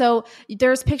happen? So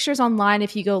there's pictures online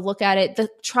if you go look at it. The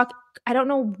truck, I don't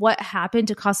know what happened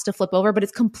to cause it to flip over, but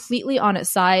it's completely on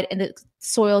its side and the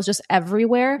soil is just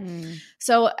everywhere.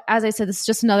 So as I said, this is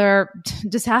just another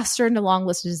disaster in a long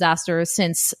list of disasters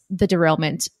since the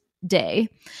derailment day.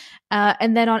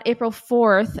 And then on April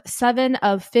 4th, 7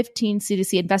 of 15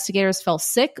 CDC investigators fell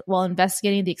sick while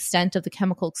investigating the extent of the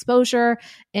chemical exposure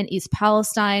in East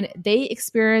Palestine. They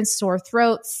experienced sore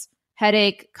throats,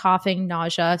 headache, coughing,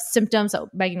 nausea, symptoms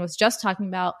that Megan was just talking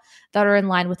about that are in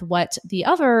line with what the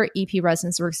other EP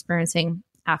residents were experiencing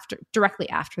directly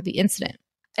after the incident.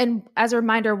 And as a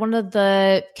reminder, one of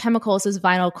the chemicals is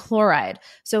vinyl chloride.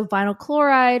 So vinyl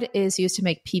chloride is used to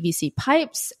make PVC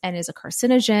pipes and is a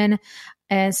carcinogen.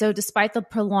 And so despite the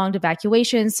prolonged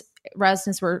evacuations,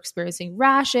 residents were experiencing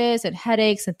rashes and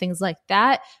headaches and things like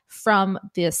that from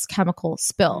this chemical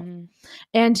spill.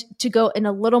 And to go in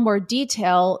a little more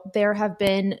detail, there have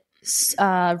been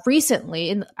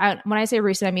recently, when I say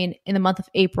recent, I mean in the month of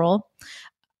April,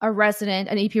 an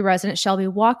EP resident, Shelby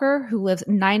Walker, who lives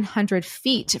 900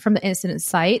 feet from the incident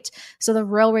site. So the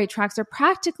railway tracks are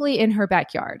practically in her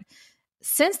backyard.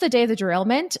 Since the day of the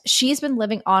derailment, she's been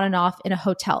living on and off in a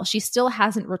hotel. She still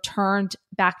hasn't returned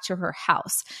back to her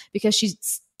house because she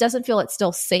doesn't feel it's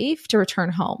still safe to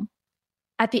return home.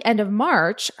 At the end of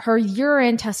March, her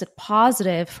urine tested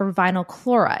positive for vinyl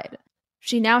chloride.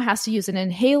 She now has to use an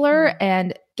inhaler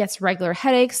and gets regular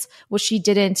headaches, which she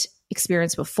didn't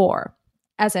experience before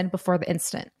the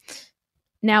incident.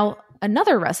 Now,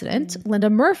 another resident,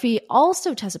 Linda Murphy,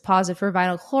 also tested positive for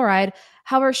vinyl chloride.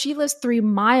 However, she lives 3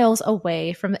 miles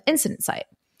away from the incident site.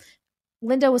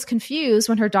 Linda was confused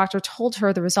when her doctor told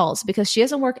her the results because she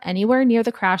doesn't work anywhere near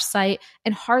the crash site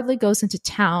and hardly goes into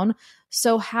town.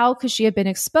 So how could she have been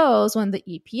exposed when the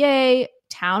EPA,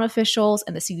 town officials,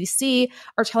 and the CDC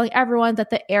are telling everyone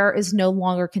that the air is no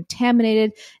longer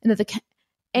contaminated and that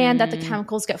the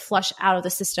chemicals get flushed out of the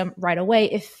system right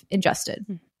away if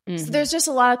ingested? So there's just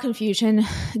a lot of confusion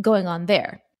going on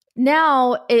there.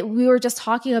 now we were just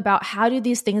talking about how do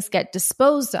these things get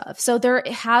disposed of. So there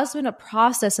has been a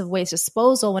process of waste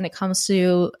disposal when it comes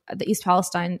to the East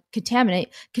Palestine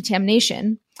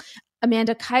contamination.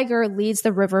 Amanda Kiger leads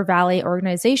the River Valley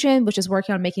organization, which is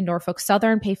working on making Norfolk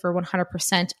Southern pay for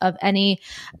 100% of any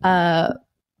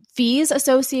fees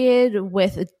associated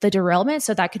with the derailment.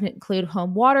 So that can include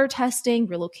home water testing,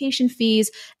 relocation fees,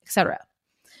 etc.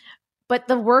 But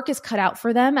the work is cut out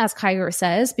for them, as Kiger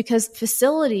says, because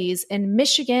facilities in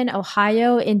Michigan,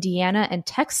 Ohio, Indiana, and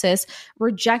Texas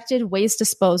rejected waste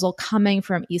disposal coming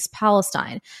from East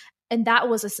Palestine. And that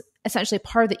was essentially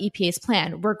part of the EPA's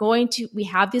plan. We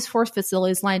have these 4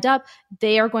 facilities lined up.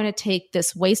 They are going to take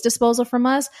this waste disposal from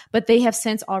us, but they have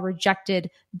since all rejected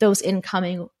those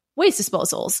incoming waste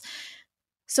disposals.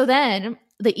 So then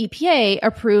the EPA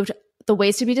approved the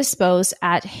waste to be disposed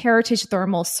at Heritage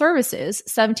Thermal Services,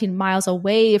 17 miles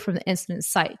away from the incident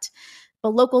site.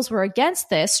 But locals were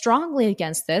strongly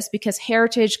against this, because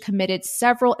Heritage committed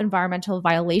several environmental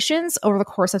violations over the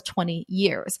course of 20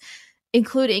 years,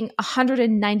 including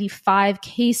 195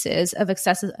 cases of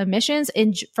excessive emissions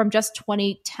from just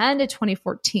 2010 to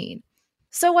 2014.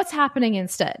 So what's happening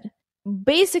instead?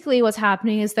 Basically, what's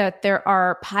happening is that there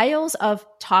are piles of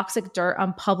toxic dirt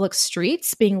on public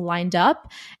streets being lined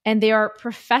up, and they are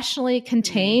professionally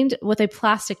contained with a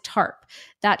plastic tarp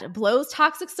that blows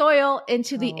toxic soil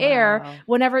into the air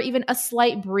whenever even a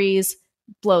slight breeze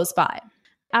blows by.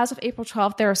 As of April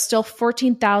 12th, there are still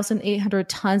 14,800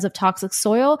 tons of toxic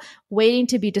soil waiting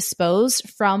to be disposed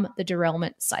from the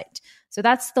derailment site. So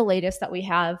that's the latest that we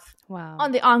have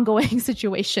on the ongoing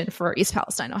situation for East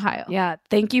Palestine, Ohio. Yeah,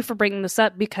 thank you for bringing this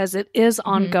up, because it is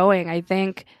ongoing. I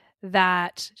think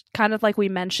that, kind of like we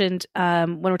mentioned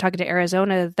when we're talking to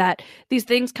Arizona, that these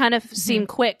things kind of seem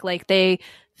quick. Like they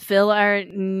fill our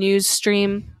news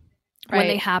stream when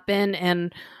they happen,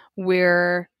 and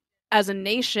we're, as a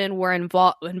nation, we're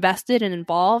invested and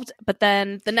involved, but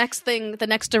then the next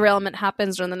derailment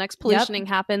happens, or the next pollutioning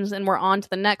happens, and we're on to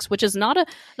the next, which is not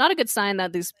a good sign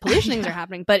that these pollutionings are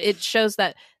happening, but it shows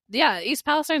that, East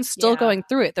Palestine's still going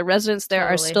through it. The residents there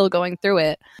are still going through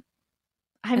it.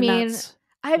 I mean,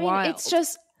 it's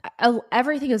just,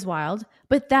 everything is wild,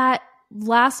 but that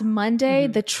last Monday,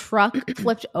 the truck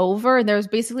flipped over and there was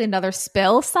basically another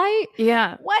spill site.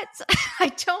 Yeah. What?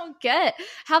 I don't get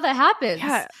how that happens.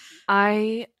 Yeah.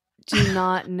 I do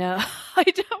not know.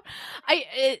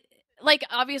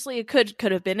 Obviously it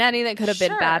could have been anything. Could have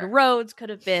been bad roads. Could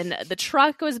have been the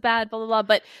truck was bad, blah, blah, blah.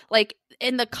 But like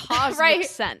in the cosmic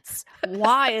sense,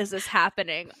 why is this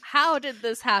happening? How did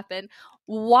this happen?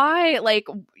 Why,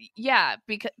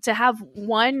 because to have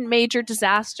one major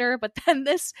disaster, but then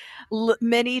this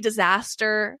mini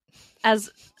disaster, as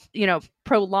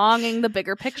prolonging the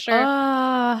bigger picture.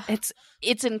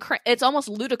 It's almost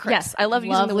ludicrous. Yes, I love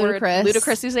using the word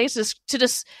ludicrous these days, just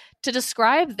to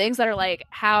describe things that are like,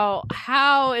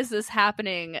 how is this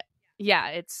happening? Yeah,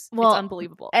 it's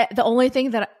unbelievable. The only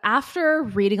thing that, after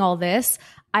reading all this,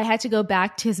 I had to go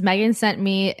back to, Megan sent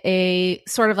me a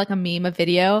sort of like a meme, a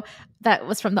video that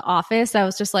was from The Office. That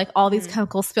was just like all these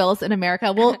chemical spills in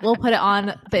America. We'll put it on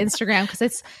the Instagram,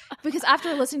 because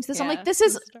after listening to this, I'm like, this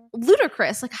is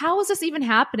ludicrous. Like, how is this even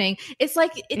happening? It's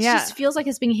like, it just feels like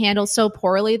it's being handled so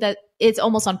poorly that it's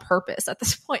almost on purpose at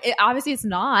this point. Obviously it's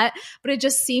not, but it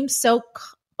just seems so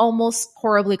almost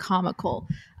horribly comical.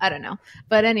 I don't know.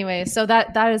 But anyway, so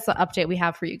that is the update we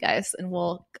have for you guys. And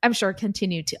we'll, I'm sure,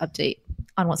 continue to update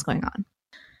on what's going on.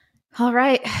 All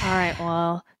right.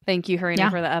 Well, thank you, Harina,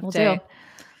 for the update.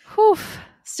 Whew.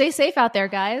 Stay safe out there,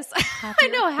 guys. I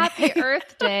know. Happy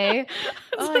Earth Day.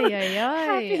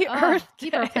 Happy Earth Day.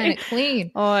 Keep our planet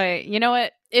clean. You know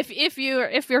what? If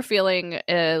you're feeling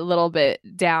a little bit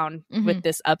down with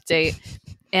this update,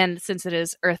 and since it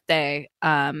is Earth Day,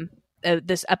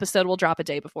 this episode will drop a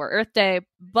day before Earth Day,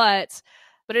 but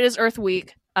it is Earth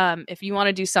Week. If you want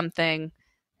to do something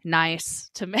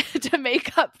nice to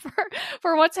make up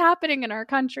for what's happening in our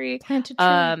country, plant a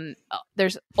tree.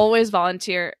 There's always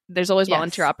volunteer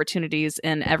opportunities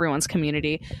in everyone's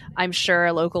community. I'm sure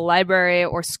a local library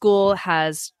or school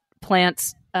has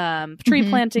plants, tree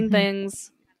planting things.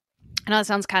 I know it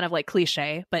sounds kind of like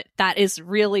cliche, but that is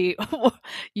really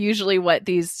usually what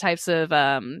these types of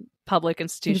public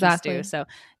institutions do. So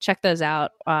check those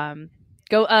out.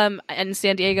 Go in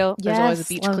San Diego, there's always a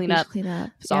beach cleanup.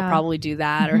 So I'll probably do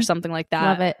that or something like that.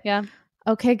 Love it. Yeah.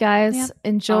 Okay, guys.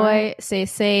 Enjoy, stay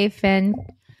safe, and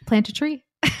plant a tree.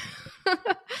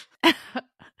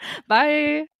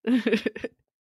 Bye.